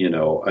less.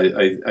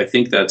 I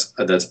think that's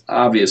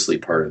obviously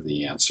part of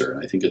the answer.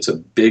 And I think it's a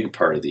big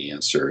part of the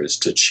answer is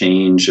to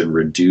change and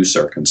reduce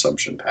our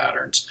consumption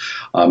patterns.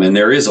 And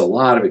there is a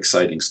lot of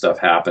exciting stuff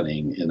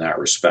happening in that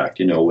respect,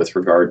 with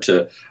regard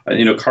to,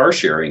 car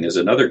sharing is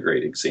another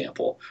great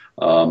example.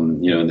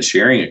 In the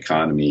sharing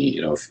economy,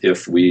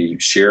 if we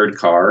shared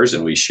cars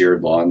and we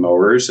shared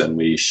lawnmowers and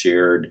we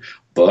shared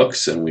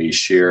books and we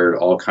shared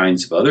all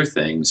kinds of other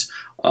things,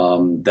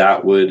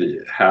 that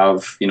would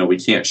have, we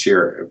can't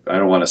share. I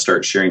don't want to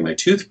start sharing my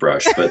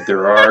toothbrush, but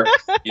there are,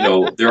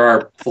 there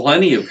are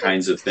plenty of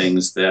kinds of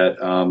things that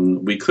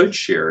we could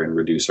share and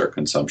reduce our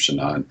consumption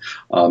on.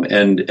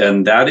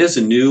 And that is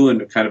a new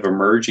and kind of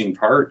emerging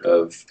part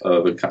of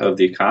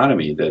the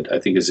economy that I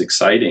think is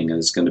exciting and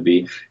is going to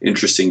be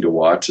interesting to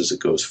watch as it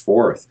goes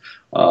forth.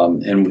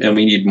 And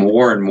we need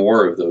more and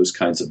more of those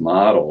kinds of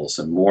models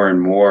and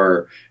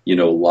more,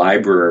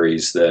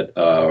 libraries that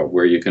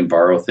where you can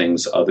borrow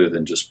things other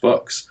than just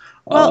books.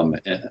 Well,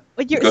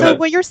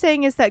 what you're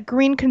saying is that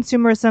green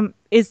consumerism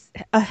is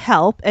a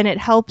help and it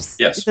helps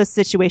the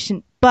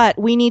situation, but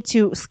we need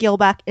to scale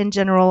back in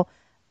general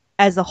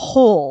as a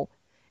whole.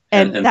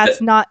 And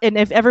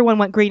if everyone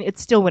went green, it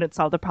still wouldn't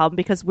solve the problem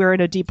because we're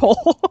in a deep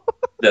hole.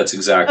 That's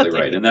exactly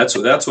right. And that's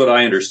what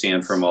I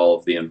understand from all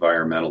of the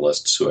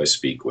environmentalists who I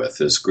speak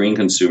with is green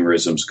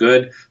consumerism is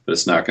good, but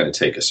it's not going to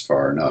take us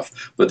far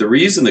enough. But the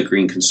reason that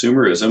green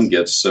consumerism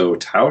gets so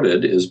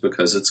touted is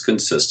because it's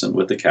consistent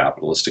with the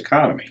capitalist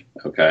economy.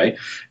 Okay.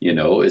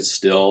 It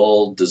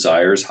still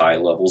desires high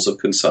levels of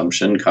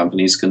consumption.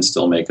 Companies can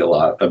still make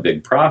a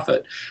big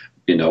profit,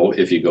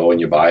 if you go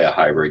and you buy a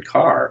hybrid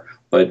car.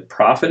 But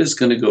profit is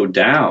going to go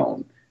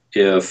down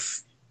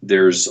if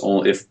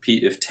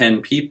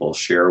 10 people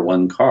share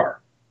one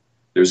car.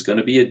 There's going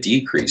to be a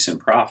decrease in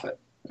profit.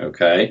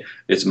 Okay,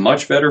 it's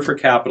much better for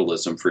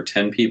capitalism for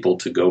 10 people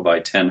to go buy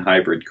 10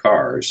 hybrid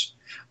cars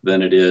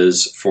than it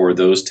is for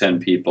those 10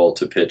 people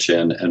to pitch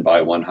in and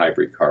buy one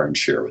hybrid car and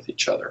share with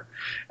each other.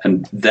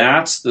 And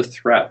that's the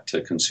threat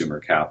to consumer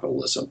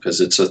capitalism, because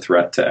it's a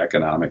threat to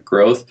economic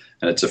growth,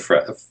 and it's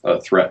a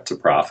threat to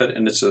profit,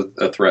 and it's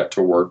a threat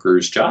to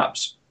workers'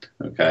 jobs.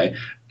 Okay,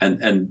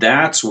 and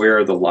that's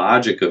where the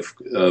logic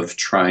of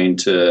trying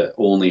to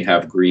only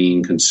have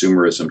green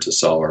consumerism to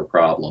solve our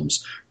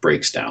problems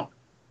breaks down.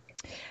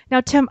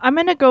 Now, Tim, I'm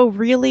going to go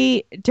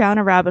really down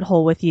a rabbit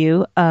hole with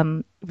you.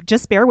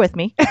 Just bear with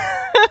me.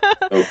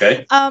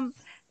 Okay.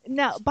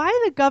 Now,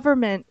 by the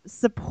government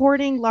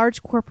supporting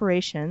large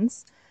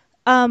corporations,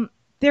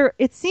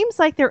 it seems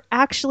like they're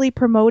actually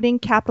promoting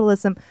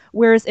capitalism,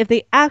 whereas if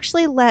they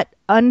actually let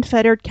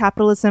unfettered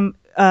capitalism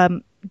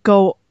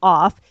go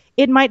off,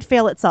 it might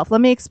fail itself.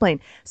 Let me explain.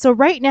 So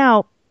right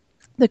now,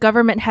 the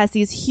government has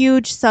these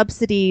huge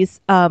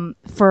subsidies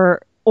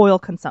for oil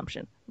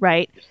consumption,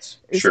 right? Yes.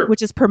 Sure.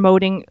 Which is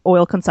promoting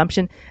oil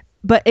consumption.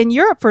 But in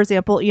Europe, for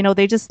example,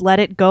 they just let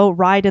it go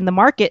ride in the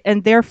market,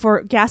 and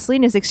therefore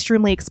gasoline is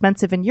extremely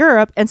expensive in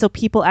Europe, and so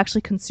people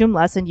actually consume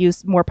less and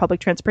use more public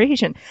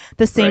transportation.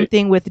 The same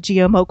thing with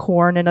GMO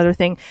corn. Another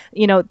thing,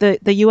 the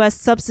U.S.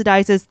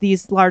 subsidizes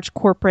these large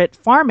corporate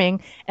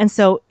farming, and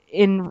so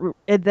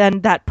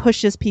then that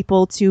pushes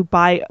people to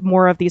buy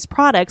more of these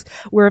products,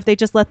 where if they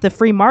just let the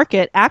free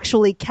market,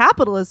 actually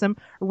capitalism,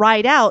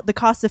 ride out, the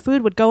cost of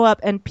food would go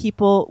up and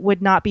people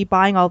would not be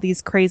buying all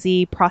these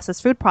crazy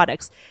processed food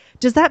products.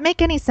 Does that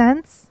make any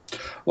sense?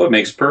 Well, it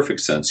makes perfect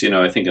sense.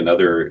 I think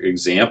another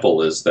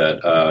example is that,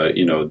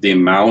 the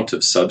amount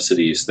of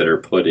subsidies that are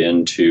put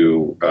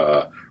into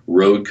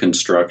road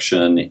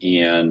construction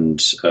and,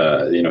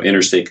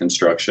 interstate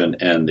construction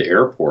and the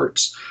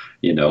airports,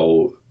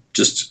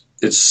 just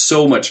it's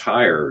so much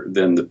higher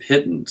than the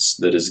pittance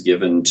that is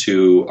given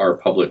to our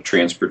public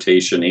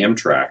transportation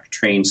Amtrak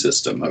train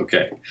system.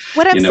 Okay.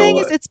 What I'm saying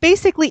is it's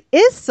basically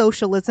is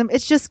socialism.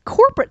 It's just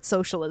corporate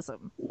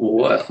socialism.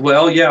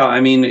 Well, yeah. I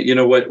mean,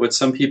 what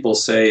some people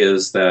say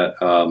is that,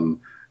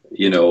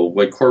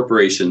 what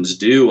corporations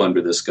do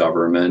under this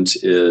government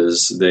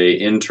is they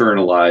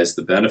internalize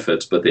the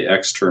benefits, but they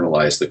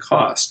externalize the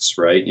costs,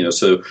 right?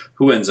 So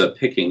who ends up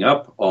picking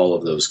up all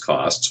of those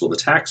costs? Well, the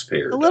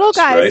taxpayer the little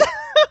guys. Right?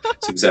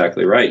 That's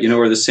exactly right.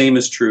 Or the same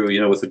is true,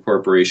 with a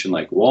corporation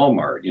like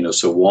Walmart.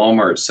 So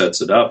Walmart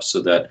sets it up so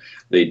that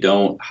they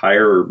don't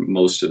hire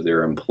most of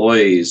their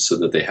employees so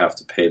that they have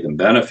to pay them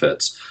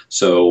benefits.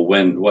 So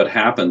what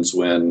happens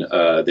when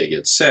they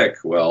get sick?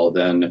 Well,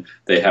 then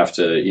they have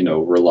to,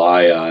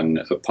 rely on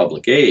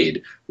public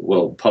aid.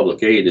 Well,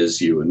 public aid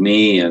is you and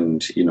me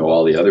and,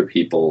 all the other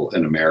people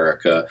in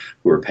America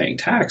who are paying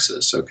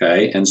taxes.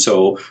 Okay. And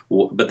so,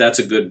 but that's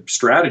a good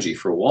strategy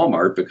for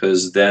Walmart,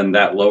 because then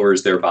that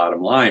lowers their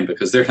bottom line,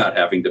 because they're not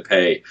having to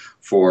pay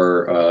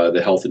for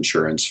the health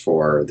insurance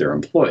for their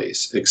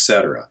employees, et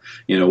cetera.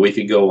 We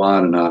could go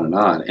on and on and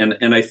on.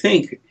 And I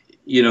think,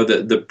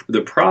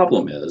 the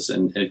problem is,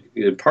 and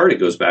part it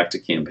goes back to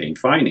campaign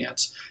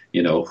finance.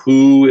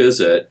 Who is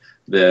it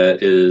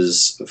that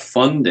is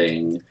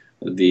funding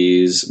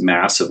these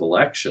massive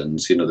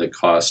elections, that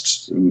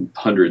cost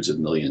hundreds of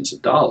millions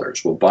of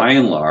dollars? Well, by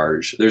and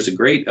large, there's a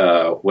great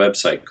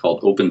website called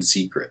Open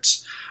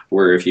Secrets,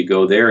 where if you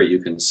go there,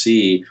 you can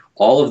see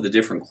all of the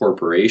different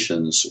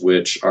corporations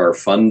which are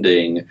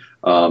funding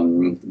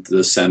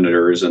the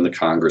senators and the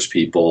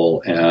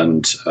congresspeople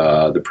and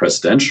the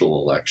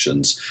presidential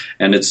elections.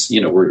 And it's,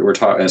 we're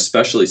talking,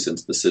 especially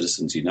since the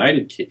Citizens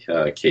United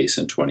case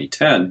in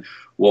 2010,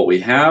 what we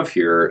have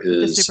here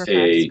is the super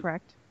PACs,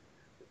 correct?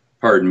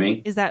 Pardon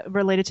me? Is that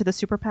related to the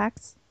super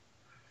PACs?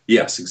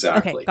 Yes,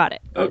 exactly. Okay, got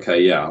it.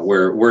 Okay, yeah,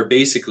 where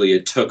basically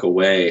it took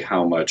away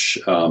how much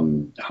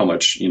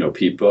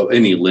people,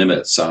 any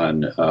limits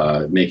on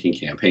making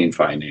campaign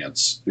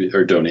finance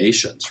or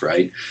donations,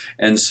 right?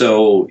 And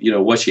so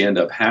what you end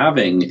up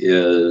having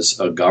is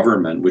a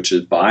government which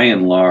is by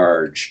and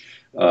large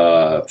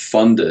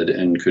funded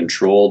and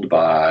controlled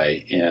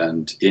by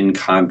and in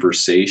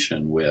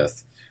conversation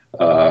with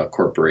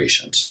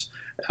corporations,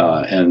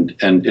 and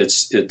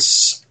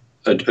it's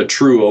a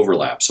true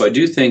overlap. So I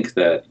do think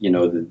that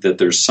that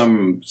there's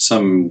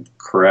some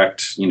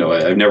correct.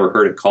 I've never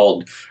heard it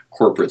called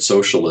corporate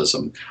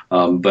socialism,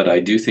 but I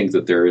do think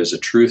that there is a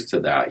truth to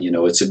that.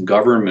 It's a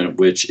government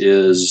which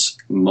is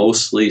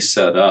mostly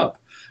set up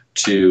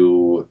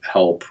to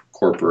help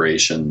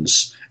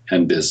corporations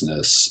and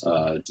business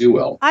do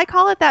well. I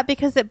call it that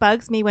because it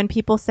bugs me when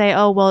people say,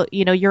 "Oh, well,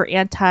 you're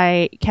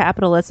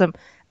anti-capitalism."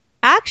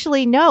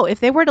 Actually, no. If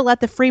they were to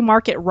let the free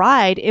market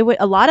ride,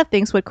 a lot of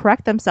things would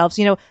correct themselves.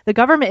 The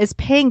government is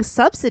paying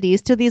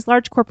subsidies to these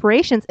large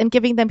corporations and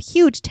giving them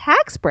huge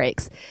tax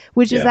breaks,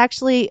 which is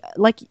actually,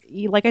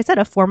 like I said,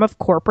 a form of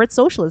corporate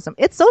socialism.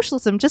 It's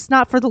socialism, just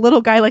not for the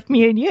little guy like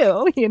me and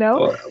you.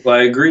 Well,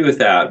 I agree with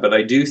that, but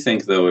I do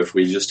think, though, if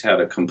we just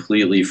had a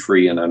completely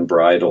free and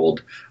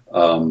unbridled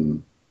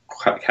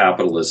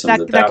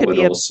capitalism,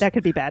 that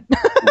could be bad.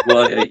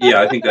 Well,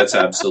 yeah, I think that's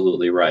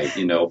absolutely right.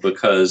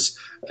 Because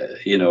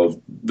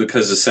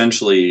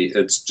essentially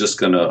it's just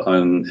going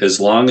to, as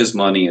long as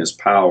money is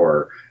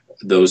power,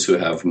 those who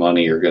have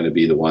money are going to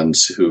be the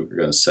ones who are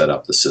going to set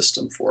up the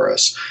system for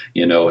us,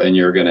 and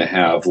you're going to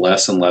have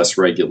less and less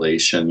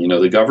regulation.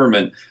 The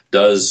government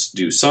does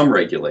do some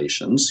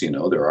regulations,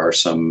 there are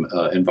some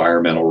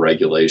environmental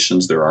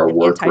regulations, there are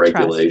work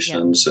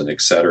regulations, and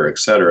et cetera,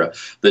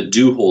 that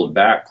do hold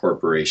back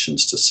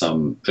corporations to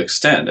some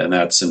extent. And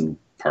that's in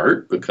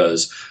part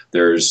because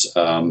there's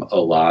a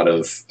lot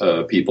of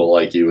people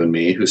like you and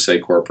me who say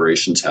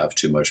corporations have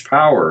too much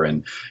power,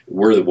 and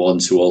we're the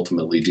ones who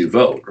ultimately do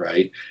vote,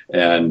 right?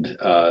 And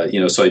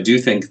so I do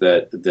think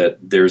that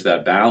there's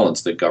that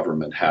balance that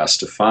government has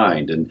to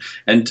find,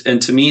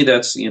 and to me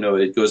that's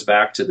it goes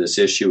back to this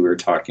issue we were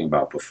talking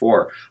about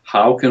before.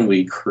 How can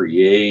we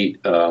create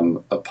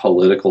a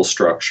political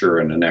structure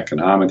and an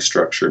economic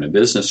structure and a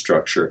business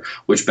structure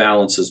which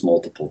balances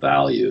multiple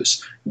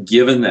values?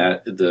 Given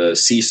that the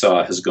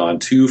seesaw has gone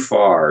too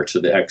far to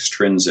the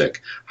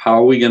extrinsic, how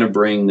are we going to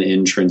bring the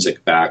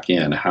intrinsic back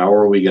in? How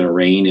are we going to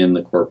rein in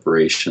the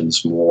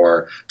corporations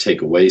more,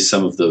 take away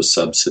some of those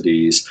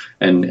subsidies,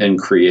 and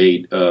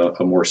create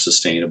a more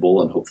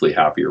sustainable and hopefully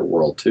happier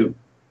world too?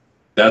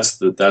 That's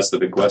the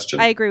big question.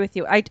 I agree with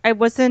you. I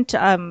wasn't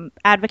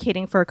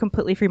advocating for a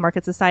completely free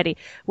market society.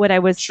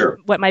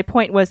 What my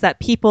point was that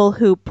people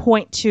who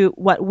point to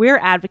what we're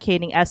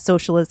advocating as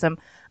socialism,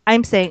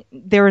 I'm saying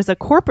there is a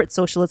corporate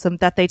socialism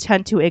that they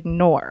tend to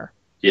ignore.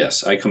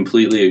 Yes, I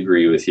completely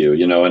agree with you.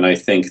 And I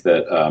think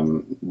that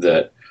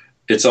that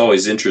it's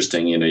always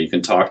interesting. You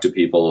can talk to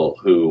people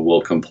who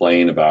will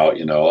complain about,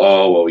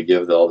 we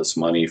give all this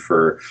money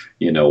for,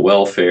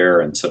 welfare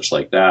and such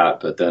like that.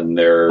 But then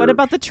what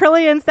about the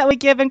trillions that we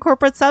give in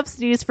corporate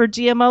subsidies for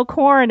GMO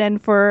corn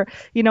and for,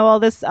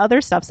 all this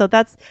other stuff? So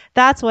that's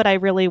what I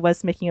really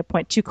was making a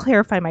point to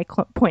clarify my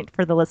point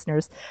for the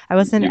listeners. I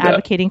wasn't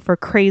advocating for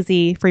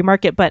crazy free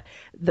market, but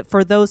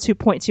for those who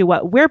point to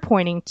what we're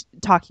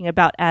talking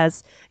about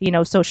as,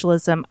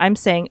 socialism, I'm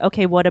saying,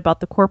 okay, what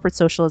about the corporate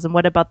socialism?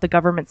 What about the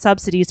government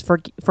subsidies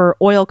for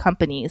oil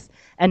companies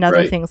and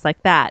other things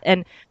like that?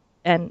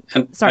 And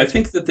sorry, I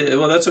think that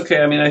that's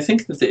okay. I mean, I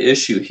think that the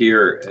issue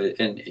here,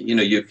 and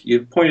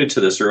you pointed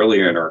to this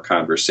earlier in our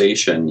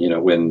conversation.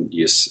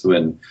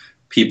 When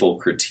people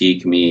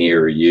critique me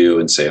or you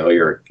and say, "Oh,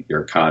 you're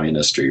a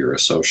communist or you're a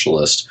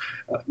socialist,"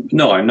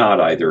 no, I'm not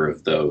either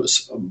of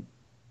those.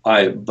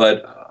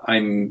 But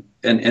I'm,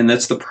 and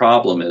that's the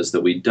problem, is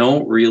that we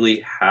don't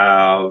really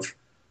have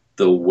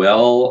the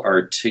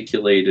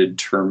well-articulated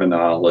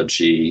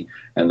terminology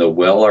and the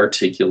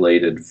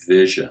well-articulated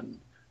vision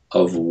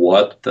of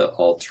what the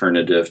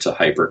alternative to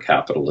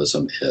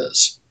hypercapitalism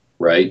is,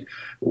 right?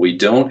 We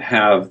don't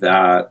have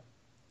that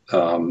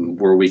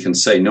where we can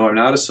say, no, I'm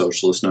not a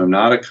socialist, no, I'm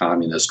not a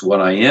communist. What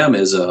I am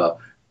is a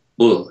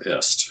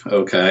Bullist,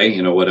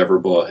 okay, whatever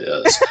Bull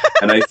is.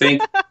 And I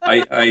think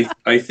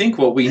I think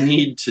what we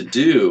need to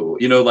do,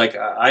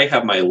 I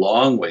have my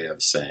long way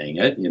of saying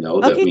it,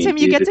 Okay, Tim,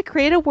 you get to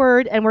create a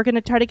word, and we're going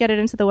to try to get it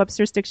into the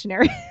Webster's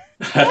Dictionary.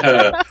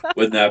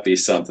 Wouldn't that be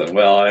something?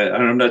 Well,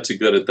 I'm not too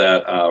good at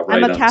that.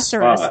 Right, I'm a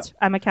casserist.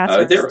 I'm a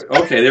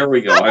casserist. There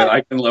we go. I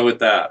can live with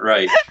that.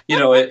 Right.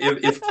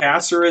 If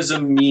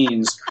casserism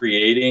means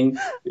creating,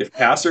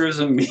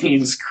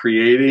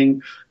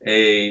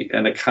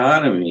 an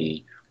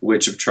economy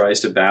which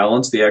tries to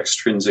balance the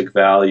extrinsic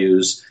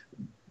values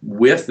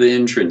with the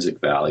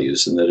intrinsic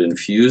values, and that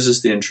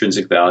infuses the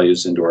intrinsic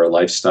values into our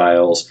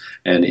lifestyles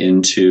and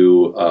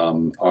into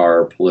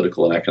our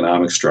political and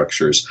economic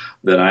structures,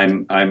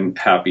 then I'm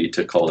happy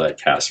to call that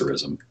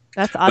casserism.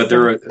 That's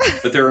awesome.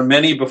 But there are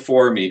many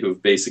before me who've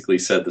basically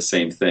said the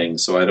same thing,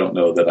 so I don't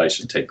know that I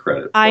should take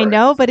credit for it. I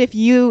know, but if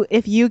you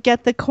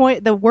get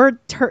the word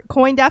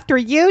coined after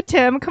you,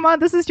 Tim, come on,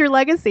 this is your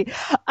legacy.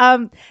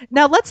 Now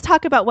let's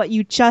talk about what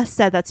you just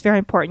said. That's very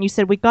important. You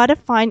said we got to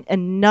find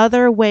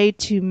another way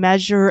to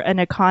measure an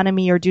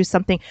economy or do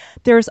something.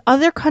 There's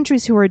other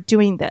countries who are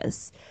doing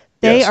this.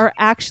 They are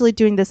actually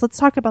doing this. Let's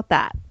talk about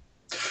that.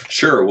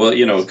 Sure. Well,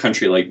 a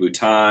country like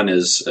Bhutan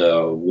is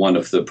one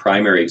of the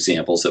primary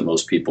examples that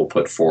most people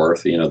put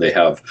forth. They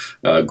have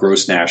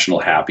gross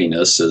national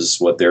happiness is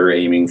what they're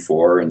aiming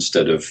for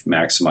instead of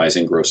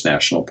maximizing gross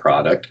national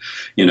product.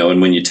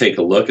 And when you take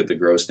a look at the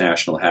gross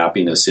national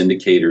happiness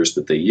indicators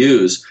that they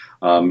use,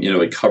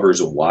 it covers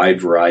a wide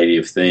variety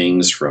of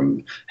things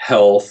from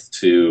health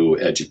to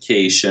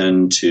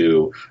education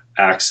to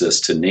access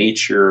to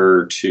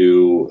nature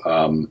to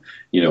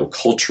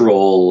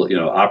cultural,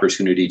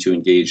 opportunity to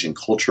engage in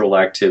cultural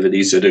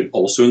activities. It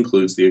also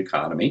includes the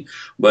economy,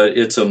 but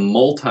it's a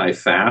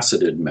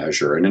multifaceted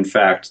measure. And in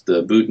fact,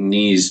 the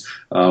Bhutanese,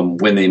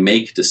 when they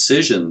make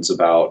decisions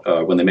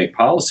when they make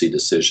policy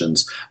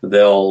decisions,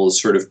 they'll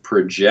sort of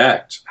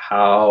project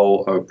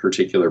how a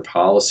particular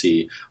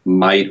policy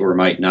might or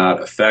might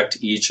not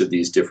affect each of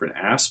these different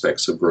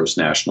aspects of gross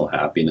national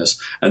happiness.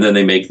 And then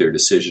they make their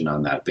decision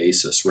on that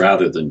basis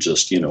rather than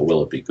just,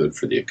 will it be good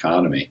for the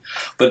economy?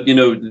 But,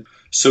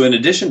 so in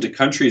addition to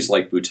countries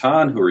like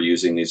Bhutan who are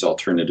using these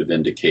alternative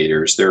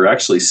indicators, there are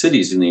actually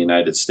cities in the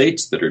United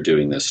States that are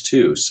doing this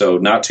too. So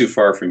not too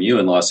far from you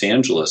in Los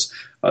Angeles,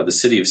 the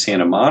city of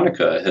Santa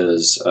Monica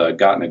has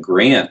gotten a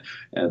grant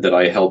that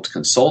I helped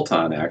consult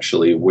on,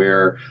 actually,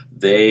 where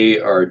they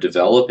are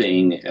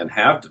developing and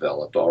have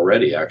developed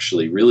already,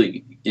 actually,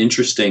 really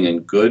interesting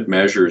and good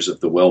measures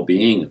of the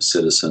well-being of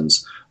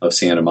citizens of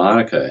Santa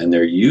Monica. And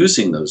they're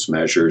using those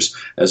measures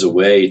as a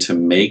way to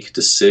make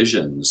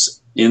decisions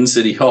in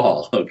City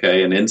Hall,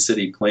 okay, and in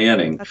city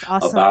planning That's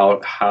awesome.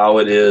 about how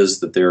it is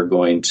that they're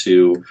going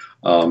to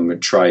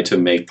try to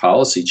make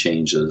policy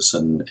changes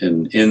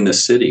in the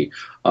city.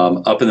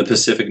 Up in the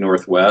Pacific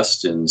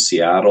Northwest, in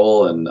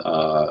Seattle and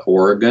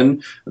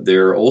Oregon,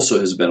 there also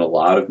has been a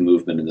lot of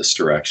movement in this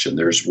direction.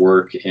 There's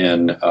work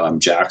in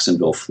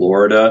Jacksonville,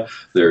 Florida.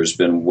 There's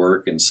been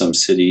work in some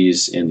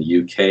cities in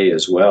the UK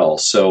as well.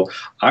 So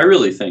I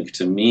really think,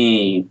 to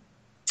me,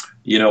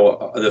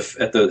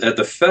 at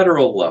the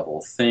federal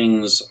level,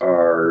 things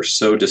are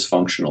so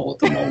dysfunctional at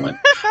the moment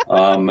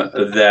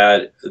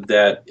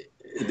that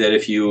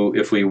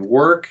if we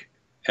work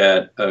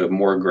at a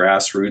more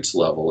grassroots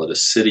level, at a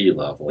city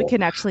level, we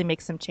can actually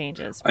make some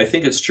changes. I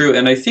think it's true.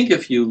 And I think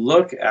if you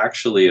look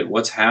actually at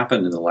what's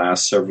happened in the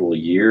last several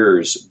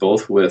years,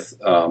 both with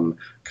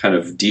kind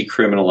of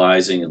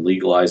decriminalizing and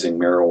legalizing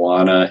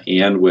marijuana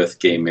and with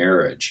gay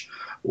marriage,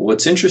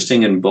 what's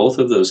interesting in both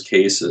of those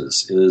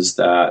cases is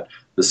that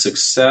the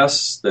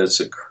success that's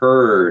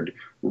occurred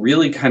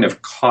really kind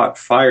of caught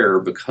fire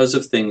because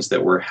of things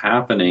that were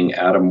happening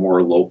at a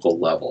more local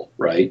level,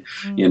 right?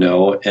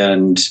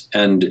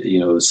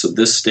 Mm-hmm. So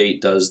this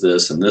state does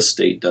this and this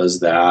state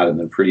does that, and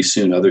then pretty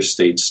soon other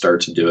states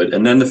start to do it,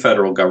 and then the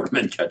federal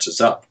government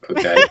catches up,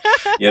 okay?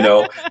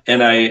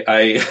 And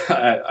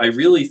I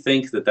really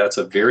think that that's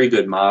a very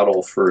good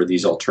model for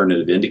these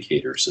alternative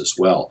indicators as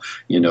well,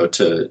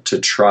 to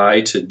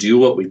try to do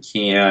what we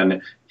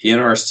can in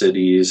our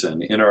cities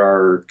and in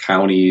our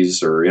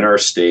counties or in our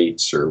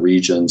states or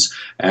regions.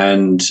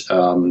 And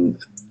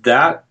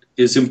that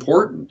is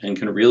important and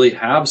can really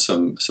have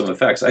some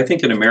effects. I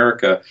think in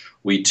America,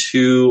 we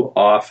too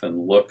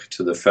often look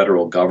to the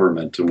federal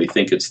government and we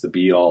think it's the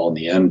be-all and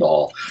the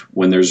end-all,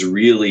 when there's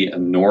really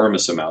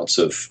enormous amounts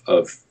of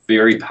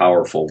very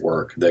powerful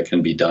work that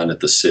can be done at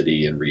the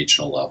city and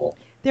regional level.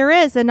 There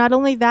is, and not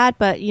only that,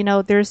 but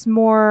there's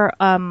more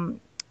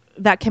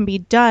that can be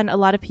done. A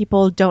lot of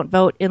people don't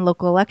vote in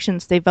local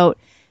elections. They vote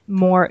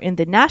more in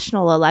the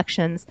national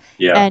elections.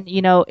 Yeah. And,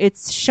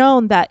 it's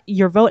shown that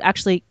your vote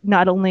actually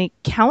not only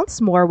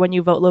counts more when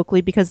you vote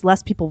locally because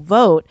less people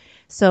vote.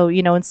 So,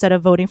 instead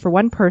of voting for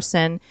one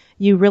person,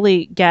 you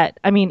really get,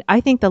 I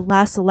think the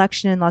last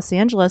election in Los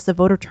Angeles, the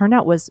voter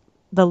turnout was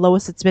the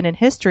lowest it's been in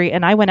history.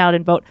 And I went out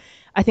and vote.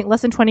 I think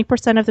less than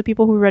 20% of the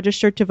people who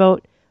registered to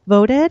vote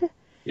voted.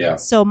 Yeah.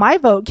 So my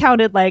vote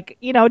counted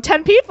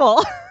 10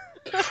 people.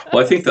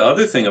 Well, I think the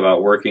other thing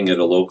about working at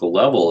a local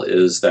level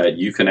is that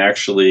you can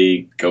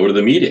actually go to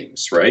the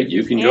meetings, right?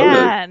 You can go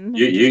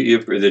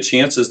to the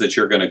chances that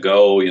you're going to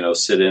go,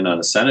 sit in on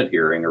a Senate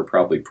hearing are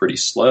probably pretty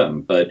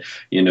slim. But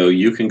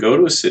you can go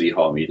to a city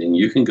hall meeting,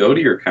 you can go to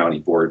your county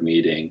board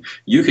meeting,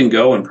 you can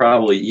go and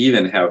probably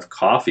even have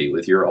coffee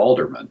with your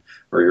alderman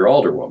or your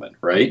alderwoman,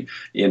 right?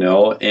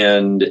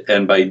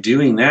 And by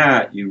doing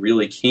that, you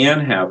really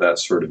can have that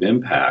sort of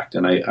impact.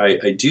 And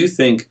I do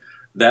think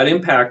that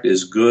impact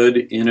is good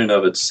in and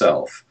of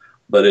itself,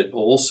 but it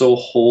also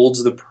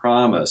holds the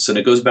promise, and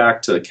it goes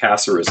back to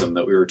Cacerism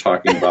that we were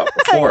talking about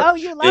before. Oh,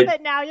 you love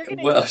it now. You're going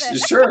to use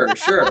it.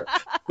 Sure.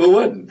 Who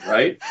wouldn't,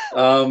 right?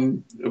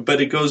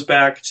 But it goes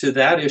back to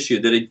that issue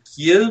that it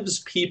gives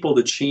people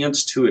the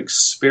chance to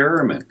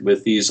experiment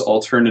with these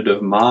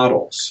alternative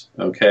models,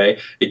 okay?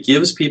 It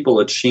gives people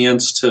a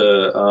chance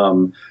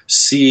to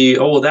see,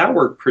 that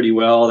worked pretty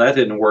well, that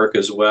didn't work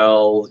as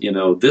well,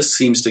 this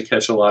seems to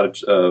catch a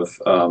lot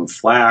of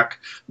flack,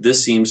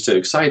 this seems to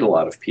excite a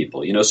lot of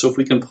people, so if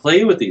we can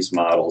play with these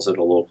models at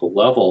a local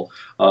level,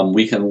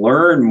 we can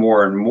learn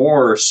more and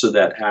more so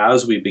that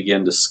as we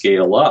begin to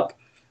scale up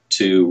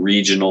to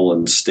regional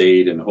and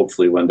state and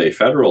hopefully one day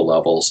federal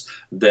levels,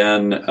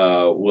 then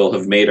we'll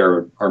have made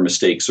our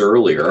mistakes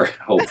earlier,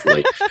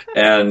 hopefully,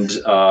 and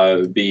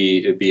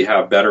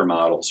have better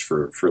models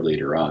for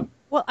later on.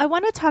 Well, I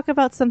want to talk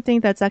about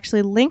something that's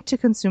actually linked to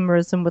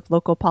consumerism with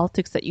local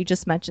politics that you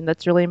just mentioned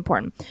that's really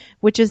important,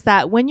 which is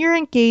that when you're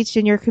engaged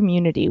in your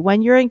community,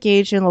 when you're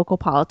engaged in local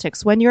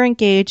politics, when you're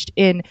engaged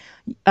in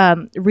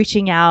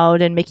reaching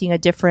out and making a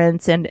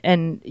difference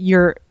and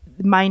you're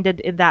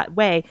minded in that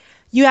way,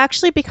 you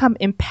actually become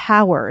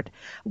empowered,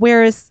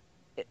 whereas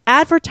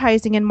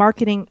advertising and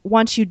marketing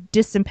wants you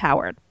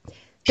disempowered.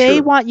 They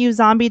Sure. want you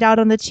zombied out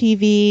on the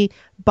TV,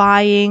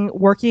 buying,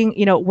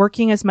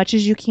 working as much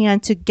as you can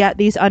to get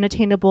these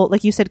unattainable,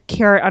 like you said,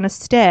 carrot on a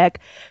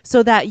stick,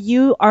 so that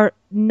you are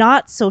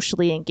not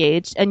socially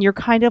engaged and you're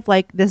kind of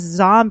like this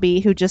zombie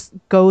who just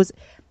goes,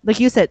 like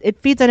you said,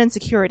 it feeds on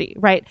insecurity,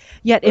 right?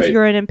 Yet if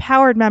you're an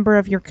empowered member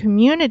of your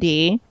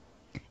community,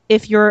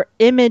 if your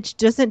image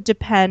doesn't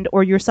depend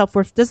or your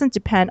self-worth doesn't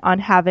depend on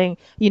having,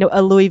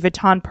 a Louis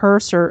Vuitton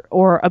purse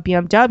or a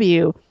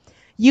BMW,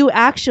 you're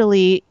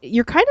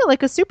kind of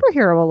like a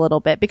superhero a little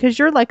bit because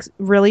you're like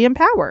really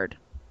empowered.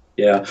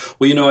 Yeah.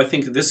 Well, I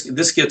think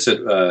this gets at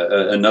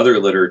another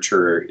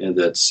literature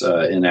that's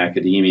in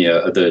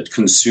academia, the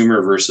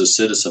consumer versus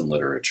citizen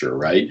literature,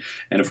 right?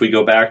 And if we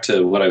go back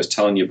to what I was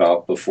telling you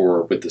about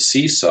before with the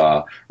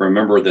seesaw,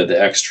 remember that the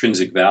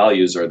extrinsic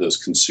values are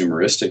those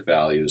consumeristic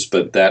values,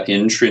 but that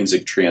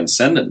intrinsic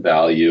transcendent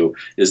value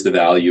is the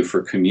value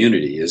for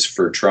community, is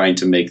for trying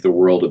to make the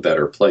world a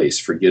better place,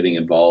 for getting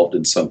involved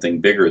in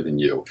something bigger than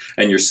you.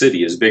 And your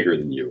city is bigger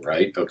than you,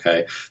 right?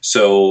 Okay.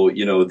 So,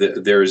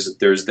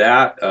 there's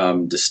that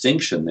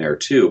distinction there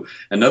too.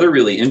 Another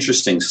really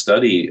interesting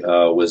study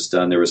was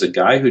done. There was a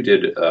guy who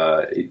did.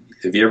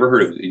 Have you ever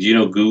heard of? Do you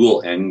know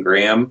Google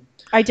Ngram?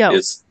 I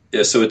don't.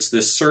 So it's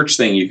this search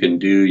thing you can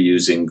do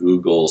using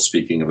Google.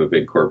 Speaking of a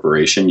big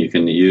corporation, you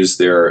can use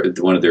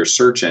one of their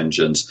search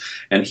engines,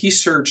 and he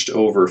searched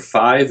over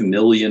 5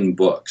 million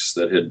books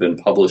that had been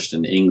published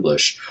in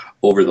English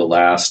over the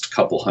last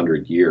couple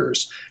hundred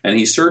years. And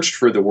he searched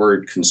for the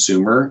word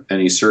consumer, and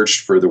he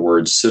searched for the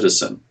word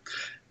citizen.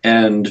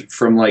 And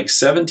from like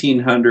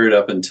 1700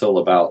 up until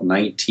about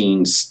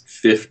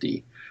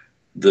 1950,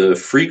 the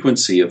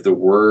frequency of the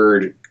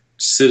word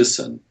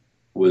citizen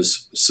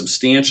was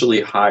substantially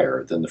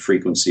higher than the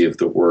frequency of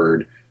the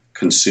word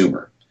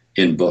consumer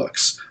in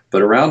books.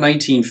 But around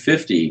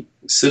 1950,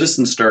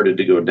 citizens started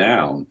to go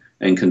down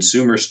and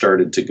consumers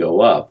started to go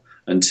up,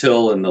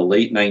 until in the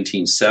late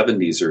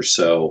 1970s or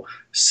so,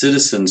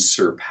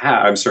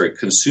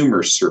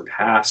 consumers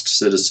surpassed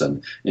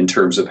citizen in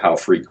terms of how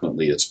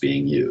frequently it's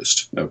being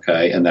used.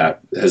 Okay, and that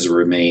has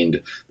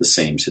remained the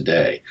same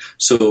today.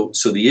 So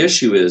the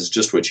issue is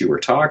just what you were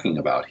talking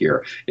about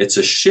here. It's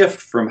a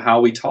shift from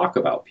how we talk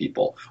about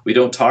people. We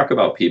don't talk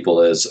about people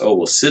as, oh,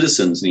 well,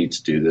 citizens need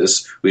to do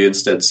this. We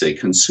instead say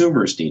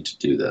consumers need to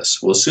do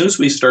this. Well, as soon as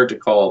we start to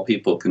call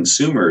people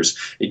consumers,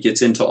 it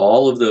gets into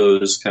all of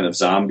those kind of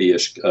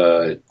zombie-ish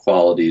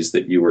qualities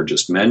that you were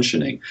just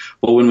mentioning.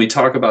 But when we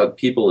talk about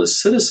people as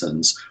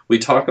citizens, we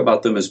talk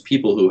about them as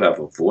people who have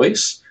a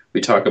voice. We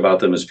talk about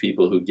them as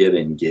people who get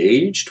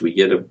engaged. We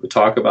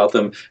talk about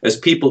them as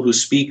people who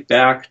speak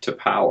back to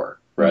power,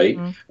 right?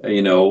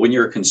 Mm-hmm. When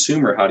you're a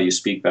consumer, how do you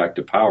speak back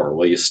to power?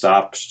 Well, you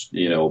stop,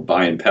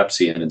 buying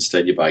Pepsi and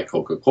instead you buy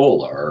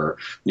Coca-Cola, or,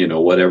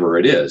 whatever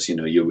it is.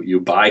 You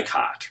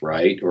boycott,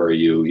 right? Or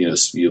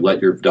you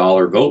let your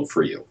dollar vote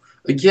for you.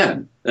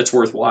 Again, that's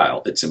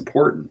worthwhile. It's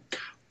important.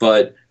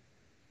 But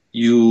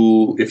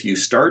if you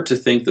start to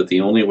think that the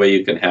only way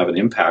you can have an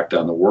impact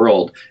on the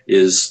world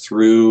is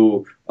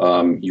through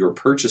your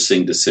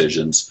purchasing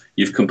decisions,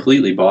 you've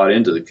completely bought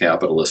into the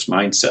capitalist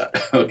mindset.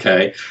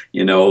 Okay,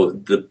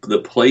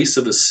 the place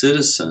of a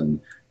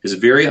citizen is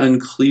very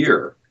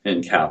unclear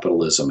in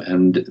capitalism,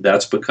 and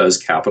that's because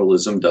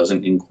capitalism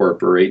doesn't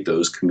incorporate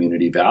those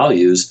community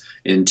values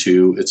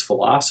into its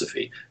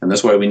philosophy, and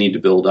that's why we need to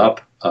build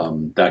up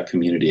that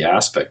community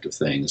aspect of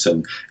things.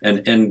 And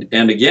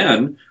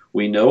again,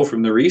 we know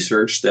from the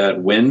research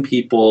that when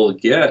people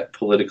get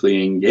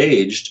politically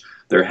engaged,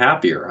 they're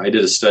happier. I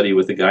did a study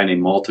with a guy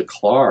named Malta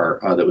Klar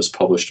that was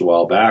published a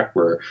while back,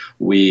 where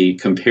we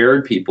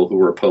compared people who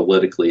were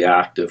politically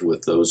active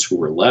with those who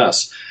were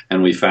less,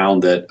 and we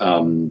found that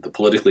the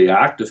politically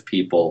active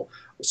people,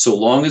 so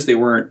long as they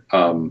weren't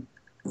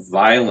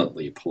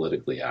violently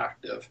politically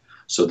active,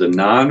 so the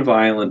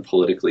nonviolent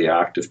politically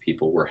active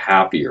people were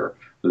happier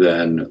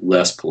than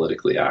less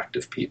politically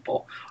active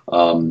people.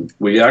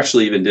 We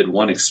actually even did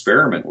one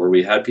experiment where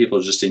we had people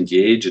just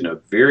engage in a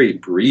very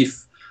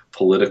brief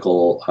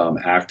political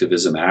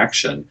activism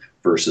action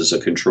versus a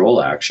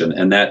control action,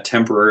 and that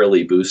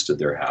temporarily boosted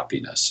their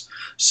happiness.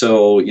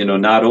 So,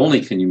 not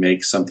only can you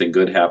make something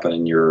good happen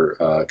in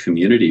your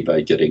community by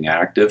getting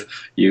active,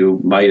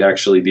 you might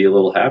actually be a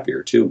little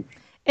happier too.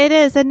 It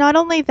is. And not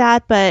only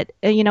that, but,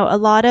 a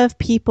lot of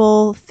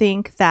people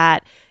think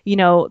that,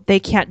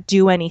 they can't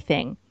do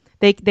anything.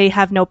 They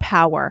have no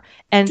power.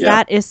 And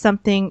that is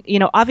something,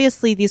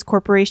 obviously these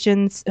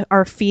corporations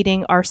are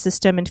feeding our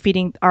system and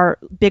feeding our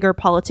bigger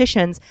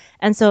politicians.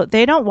 And so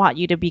they don't want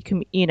you to be,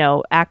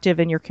 active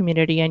in your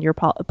community and your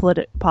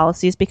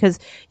policies, because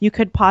you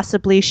could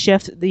possibly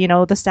shift,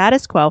 the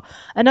status quo.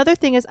 Another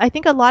thing is, I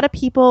think a lot of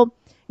people,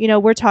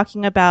 we're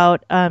talking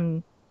about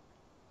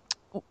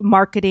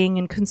marketing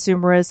and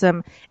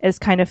consumerism is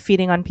kind of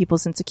feeding on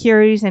people's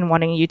insecurities and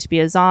wanting you to be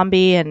a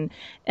zombie and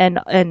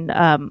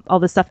all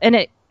this stuff. And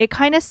it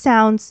kind of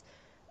sounds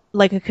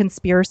like a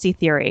conspiracy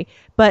theory,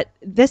 but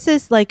this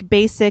is like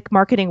basic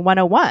marketing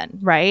 101,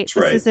 right?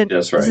 This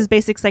is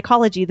basic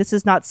psychology. This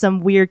is not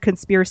some weird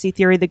conspiracy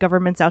theory. The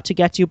government's out to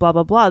get you, blah,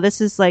 blah, blah. This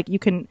is like, you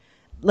can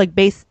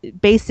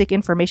basic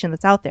information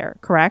that's out there,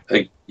 correct?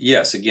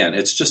 Yes, again,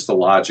 it's just the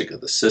logic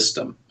of the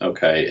system,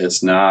 okay?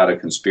 It's not a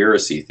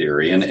conspiracy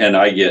theory. And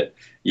I get,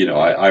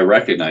 I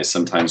recognize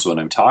sometimes when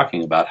I'm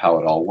talking about how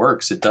it all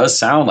works, it does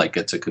sound like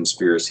it's a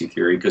conspiracy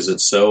theory because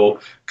it's so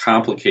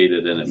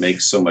complicated and it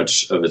makes so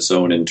much of its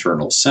own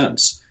internal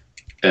sense.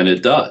 And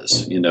it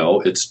does,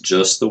 it's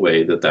just the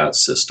way that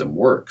system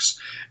works.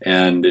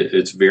 And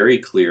it's very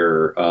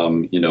clear,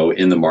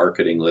 in the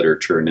marketing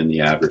literature and in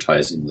the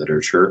advertising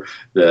literature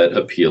that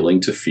appealing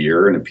to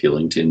fear and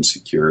appealing to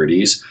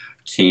insecurities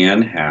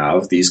can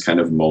have these kind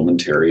of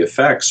momentary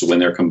effects when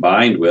they're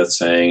combined with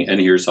saying, and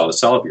here's how to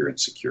solve your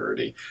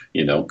insecurity,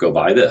 go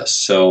buy this.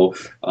 So,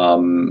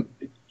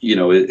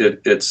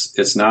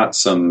 it's not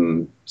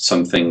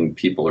something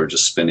people are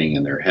just spinning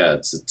in their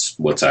heads. It's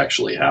what's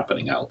actually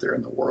happening out there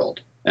in the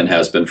world and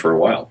has been for a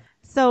while.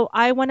 So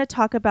I want to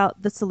talk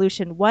about the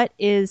solution. What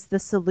is the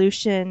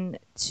solution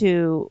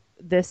to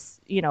this,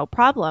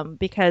 problem?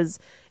 Because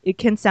it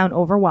can sound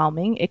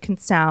overwhelming. It can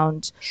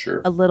sound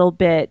Sure. a little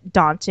bit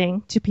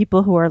daunting to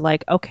people who are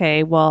like,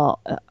 okay,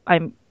 well,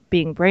 I'm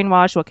being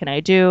brainwashed. What can I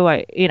do?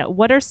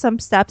 What are some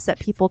steps that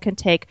people can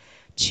take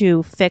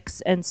to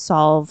fix and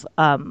solve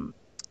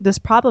this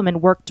problem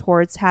and work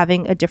towards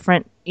having a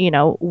different,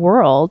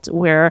 world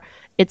where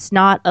it's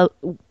not a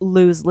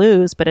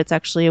lose-lose, but it's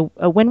actually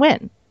a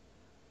win-win?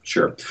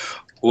 Sure.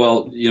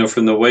 Well,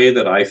 from the way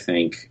that I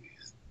think,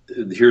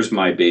 here's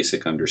my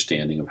basic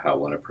understanding of how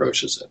one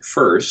approaches it.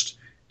 First,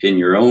 in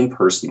your own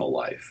personal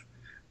life,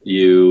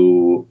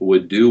 you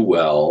would do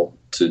well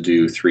to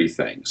do three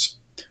things.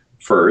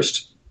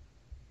 First,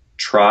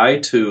 try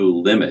to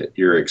limit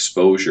your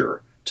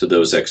exposure to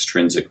those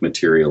extrinsic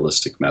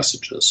materialistic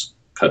messages.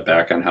 Cut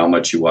back on how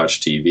much you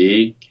watch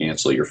TV,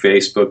 cancel your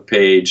Facebook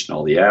page and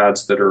all the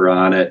ads that are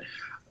on it,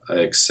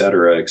 et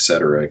cetera, et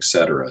cetera, et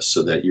cetera,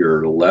 so that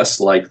you're less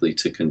likely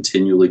to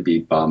continually be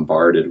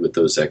bombarded with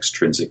those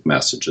extrinsic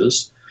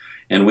messages.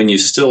 And when you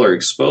still are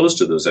exposed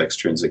to those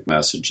extrinsic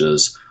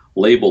messages,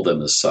 label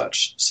them as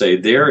such. Say,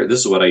 this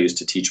is what I used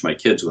to teach my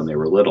kids when they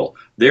were little.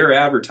 They're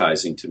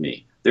advertising to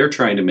me. They're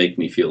trying to make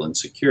me feel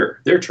insecure.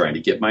 They're trying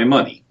to get my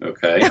money.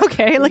 Okay.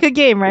 Okay, like a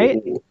game,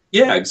 right?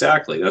 Yeah,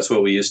 exactly. That's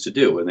what we used to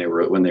do when they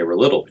were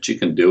little. But you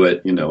can do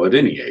it, at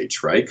any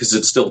age, right? Because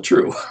it's still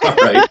true,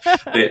 right?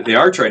 They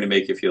are trying to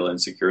make you feel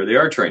insecure. They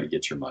are trying to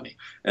get your money,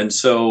 and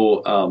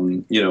so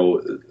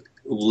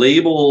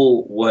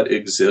label what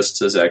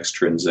exists as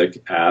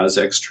extrinsic,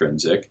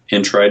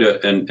 and try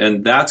to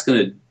and that's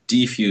going to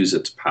defuse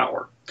its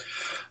power.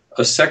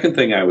 A second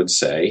thing I would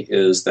say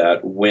is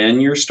that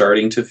when you're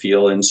starting to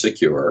feel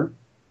insecure,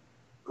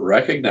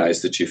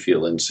 recognize that you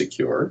feel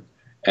insecure.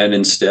 And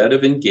instead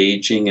of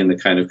engaging in the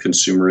kind of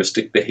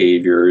consumeristic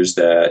behaviors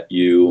that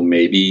you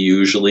maybe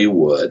usually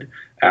would,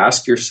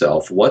 ask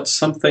yourself, what's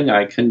something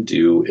I can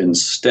do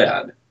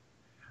instead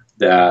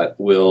that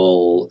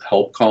will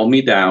help calm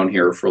me down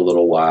here for a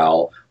little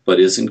while, but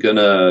isn't going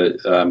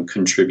to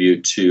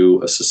contribute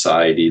to a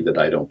society that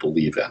I don't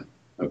believe in?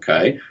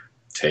 Okay?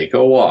 Take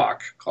a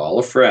walk, call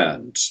a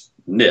friend,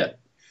 knit,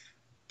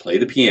 play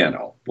the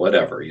piano,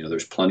 whatever.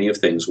 There's plenty of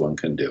things one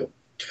can do.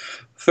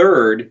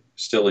 Third,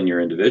 still in your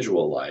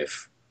individual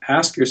life,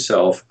 ask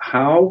yourself,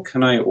 how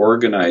can I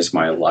organize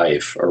my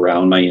life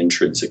around my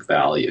intrinsic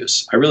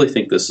values? I really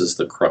think this is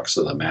the crux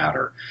of the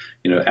matter.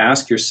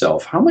 Ask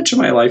yourself, how much of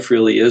my life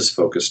really is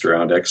focused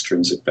around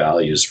extrinsic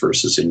values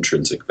versus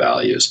intrinsic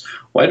values?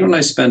 Why don't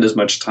I spend as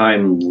much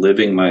time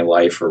living my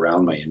life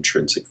around my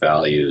intrinsic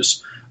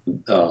values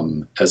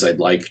as I'd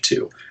like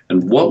to?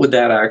 And what would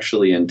that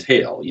actually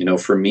entail?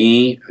 For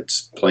me,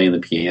 it's playing the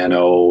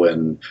piano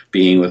and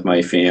being with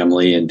my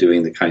family and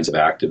doing the kinds of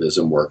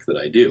activism work that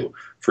I do.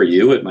 For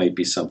you, it might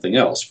be something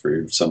else.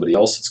 For somebody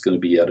else, it's going to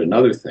be yet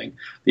another thing.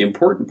 The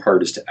important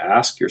part is to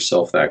ask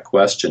yourself that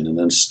question and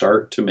then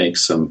start to make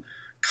some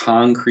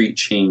concrete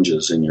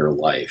changes in your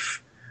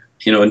life.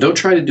 And don't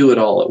try to do it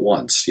all at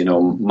once.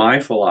 My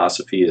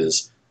philosophy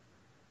is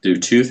do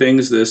two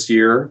things this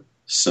year,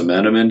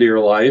 cement them into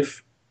your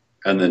life,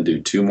 and then do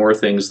two more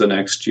things the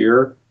next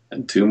year,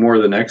 and two more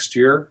the next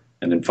year,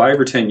 and in 5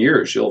 or 10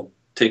 years, you'll have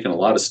taken a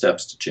lot of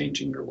steps to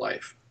changing your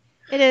life.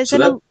 It is,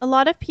 so and a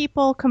lot of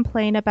people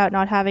complain about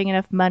not having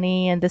enough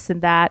money and this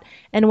and that.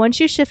 And once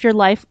you shift your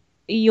life,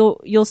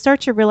 you'll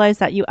start to realize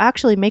that you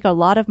actually make a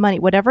lot of money.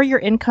 Whatever your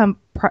income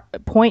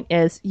point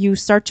is, you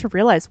start to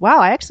realize, wow,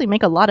 I actually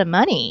make a lot of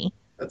money.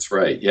 That's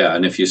right. Yeah.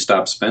 And if you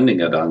stop spending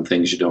it on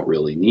things you don't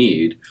really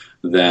need,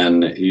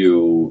 then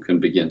you can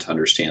begin to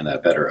understand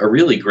that better. A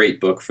really great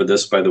book for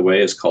this, by the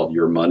way, is called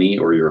Your Money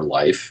or Your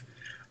Life,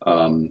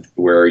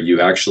 where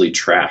you actually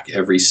track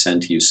every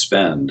cent you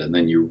spend, and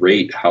then you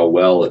rate how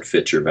well it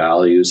fits your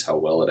values, how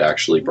well it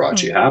actually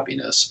brought you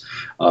happiness.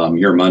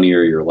 Your Money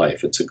or Your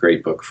Life. It's a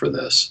great book for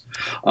this.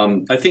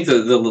 I think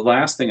the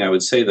last thing I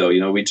would say, though,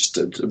 we just,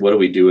 what do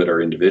we do in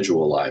our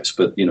individual lives?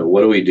 But,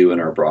 what do we do in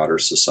our broader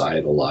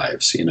societal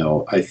lives?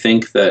 I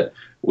think that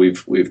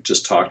we've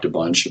just talked a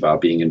bunch about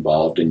being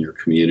involved in your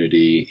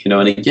community,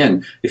 and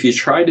again, if you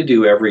try to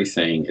do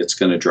everything, it's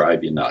going to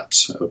drive you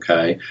nuts.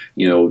 Okay.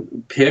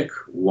 Pick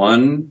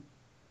one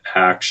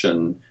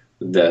action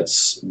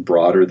that's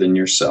broader than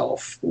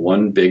yourself,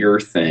 one bigger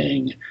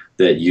thing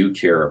that you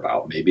care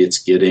about. Maybe it's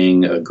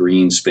getting a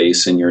green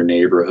space in your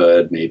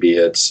neighborhood. Maybe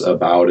it's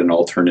about an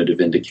alternative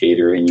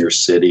indicator in your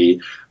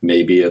city.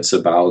 Maybe it's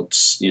about,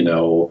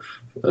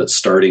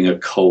 starting a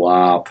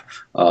co-op,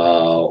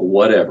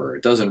 whatever.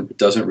 It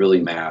doesn't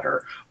really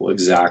matter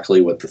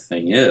exactly what the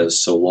thing is,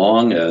 so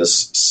long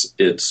as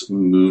it's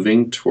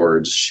moving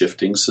towards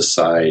shifting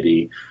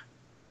society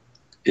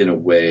in a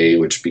way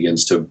which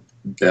begins to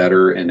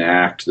better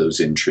enact those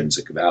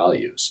intrinsic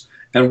values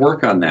and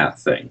work on that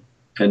thing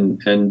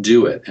and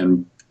do it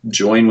and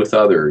join with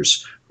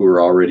others who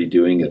are already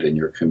doing it in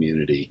your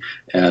community.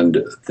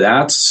 And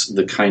that's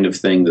the kind of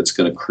thing that's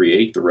going to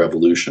create the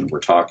revolution we're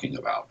talking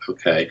about,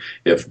 okay?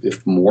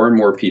 If more and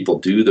more people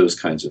do those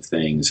kinds of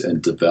things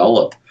and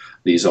develop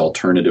these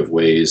alternative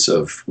ways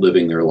of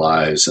living their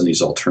lives and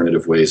these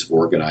alternative ways of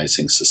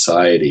organizing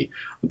society,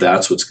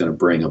 that's what's going to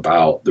bring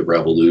about the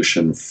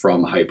revolution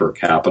from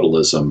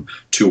hyper-capitalism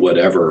to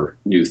whatever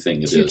new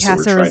thing it is that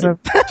we're trying to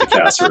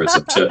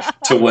Casserism,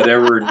 to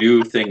whatever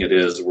new thing it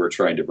is we're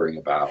trying to bring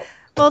about.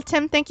 Well,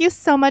 Tim, thank you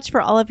so much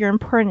for all of your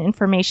important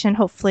information.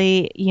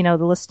 Hopefully, the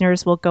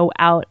listeners will go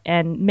out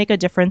and make a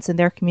difference in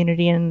their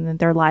community and in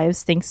their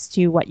lives thanks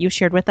to what you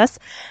shared with us.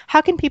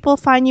 How can people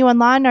find you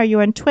online? Are you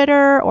on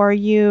Twitter or are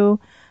you...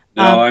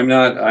 No, I'm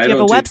not. I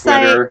don't do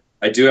Twitter.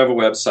 I do have a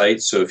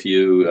website. So if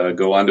you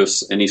go onto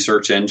any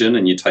search engine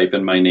and you type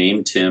in my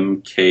name,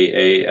 Tim,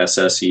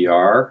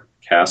 Kasser,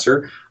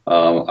 Kasser,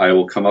 I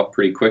will come up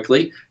pretty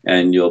quickly,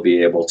 and you'll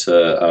be able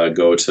to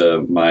go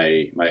to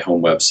my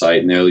home website,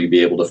 and there you'll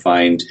be able to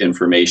find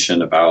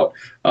information about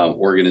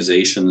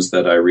organizations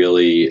that I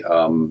really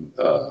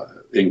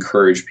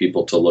encourage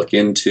people to look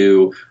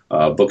into,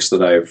 books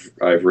that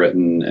I've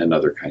written, and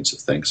other kinds of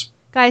things.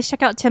 Guys,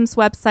 check out Tim's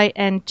website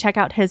and check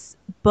out his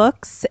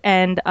books.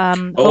 And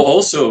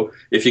also,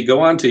 if you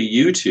go onto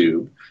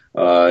YouTube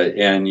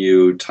and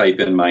you type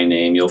in my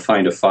name, you'll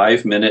find a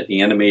 5-minute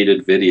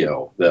animated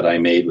video that I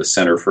made with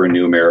Center for a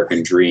New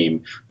American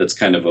Dream. That's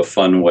kind of a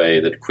fun way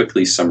that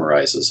quickly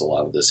summarizes a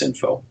lot of this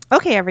info.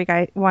 Okay,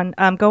 everyone,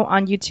 go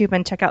on YouTube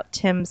and check out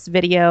Tim's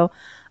video.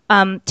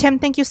 Tim,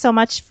 thank you so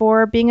much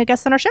for being a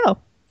guest on our show.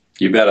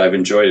 You bet. I've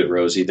enjoyed it,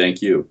 Rosie.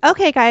 Thank you.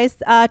 Okay, guys,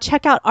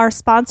 check out our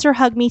sponsor,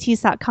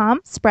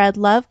 hugmeteas.com. Spread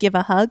love, give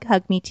a hug,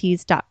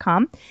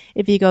 hugmeteas.com.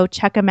 If you go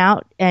check them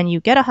out and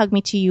you get a Hug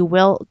Me Tea, you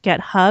will get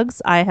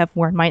hugs. I have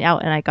worn mine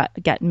out and I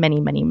get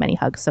many, many, many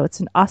hugs. So it's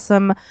an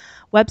awesome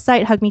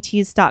website,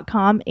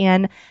 hugmeteas.com.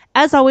 And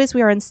as always,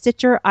 we are on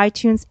Stitcher,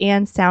 iTunes,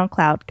 and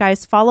SoundCloud.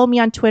 Guys, follow me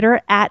on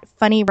Twitter at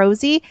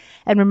FunnyRosie.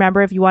 And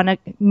remember, if you want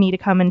me to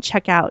come and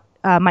check out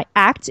my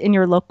act in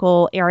your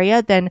local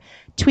area, then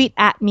tweet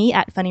at me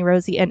at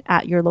FunnyRosie and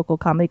at your local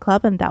comedy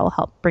club, and that will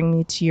help bring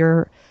me to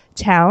your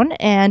town.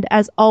 And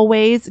as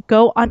always,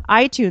 go on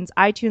iTunes,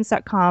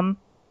 itunes.com,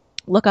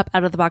 look up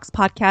Out of the Box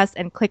Podcast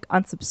and click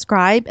on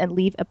subscribe and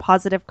leave a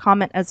positive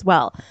comment as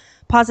well.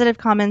 Positive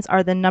comments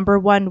are the number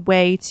one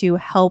way to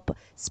help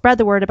spread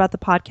the word about the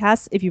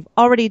podcast. If you've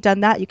already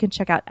done that, you can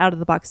check out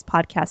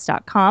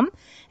outoftheboxpodcast.com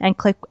and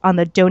click on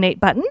the donate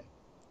button.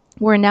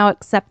 We're now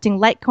accepting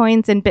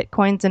Litecoins and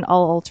Bitcoins and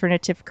all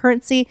alternative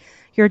currency.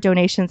 Your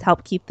donations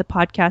help keep the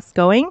podcast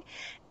going.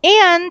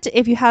 And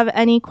if you have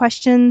any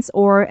questions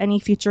or any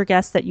future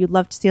guests that you'd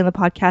love to see on the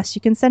podcast,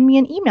 you can send me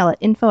an email at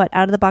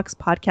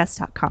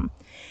info@outoftheboxpodcast.com.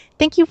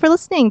 Thank you for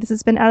listening. This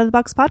has been Out of the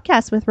Box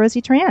Podcast with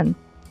Rosie Tran.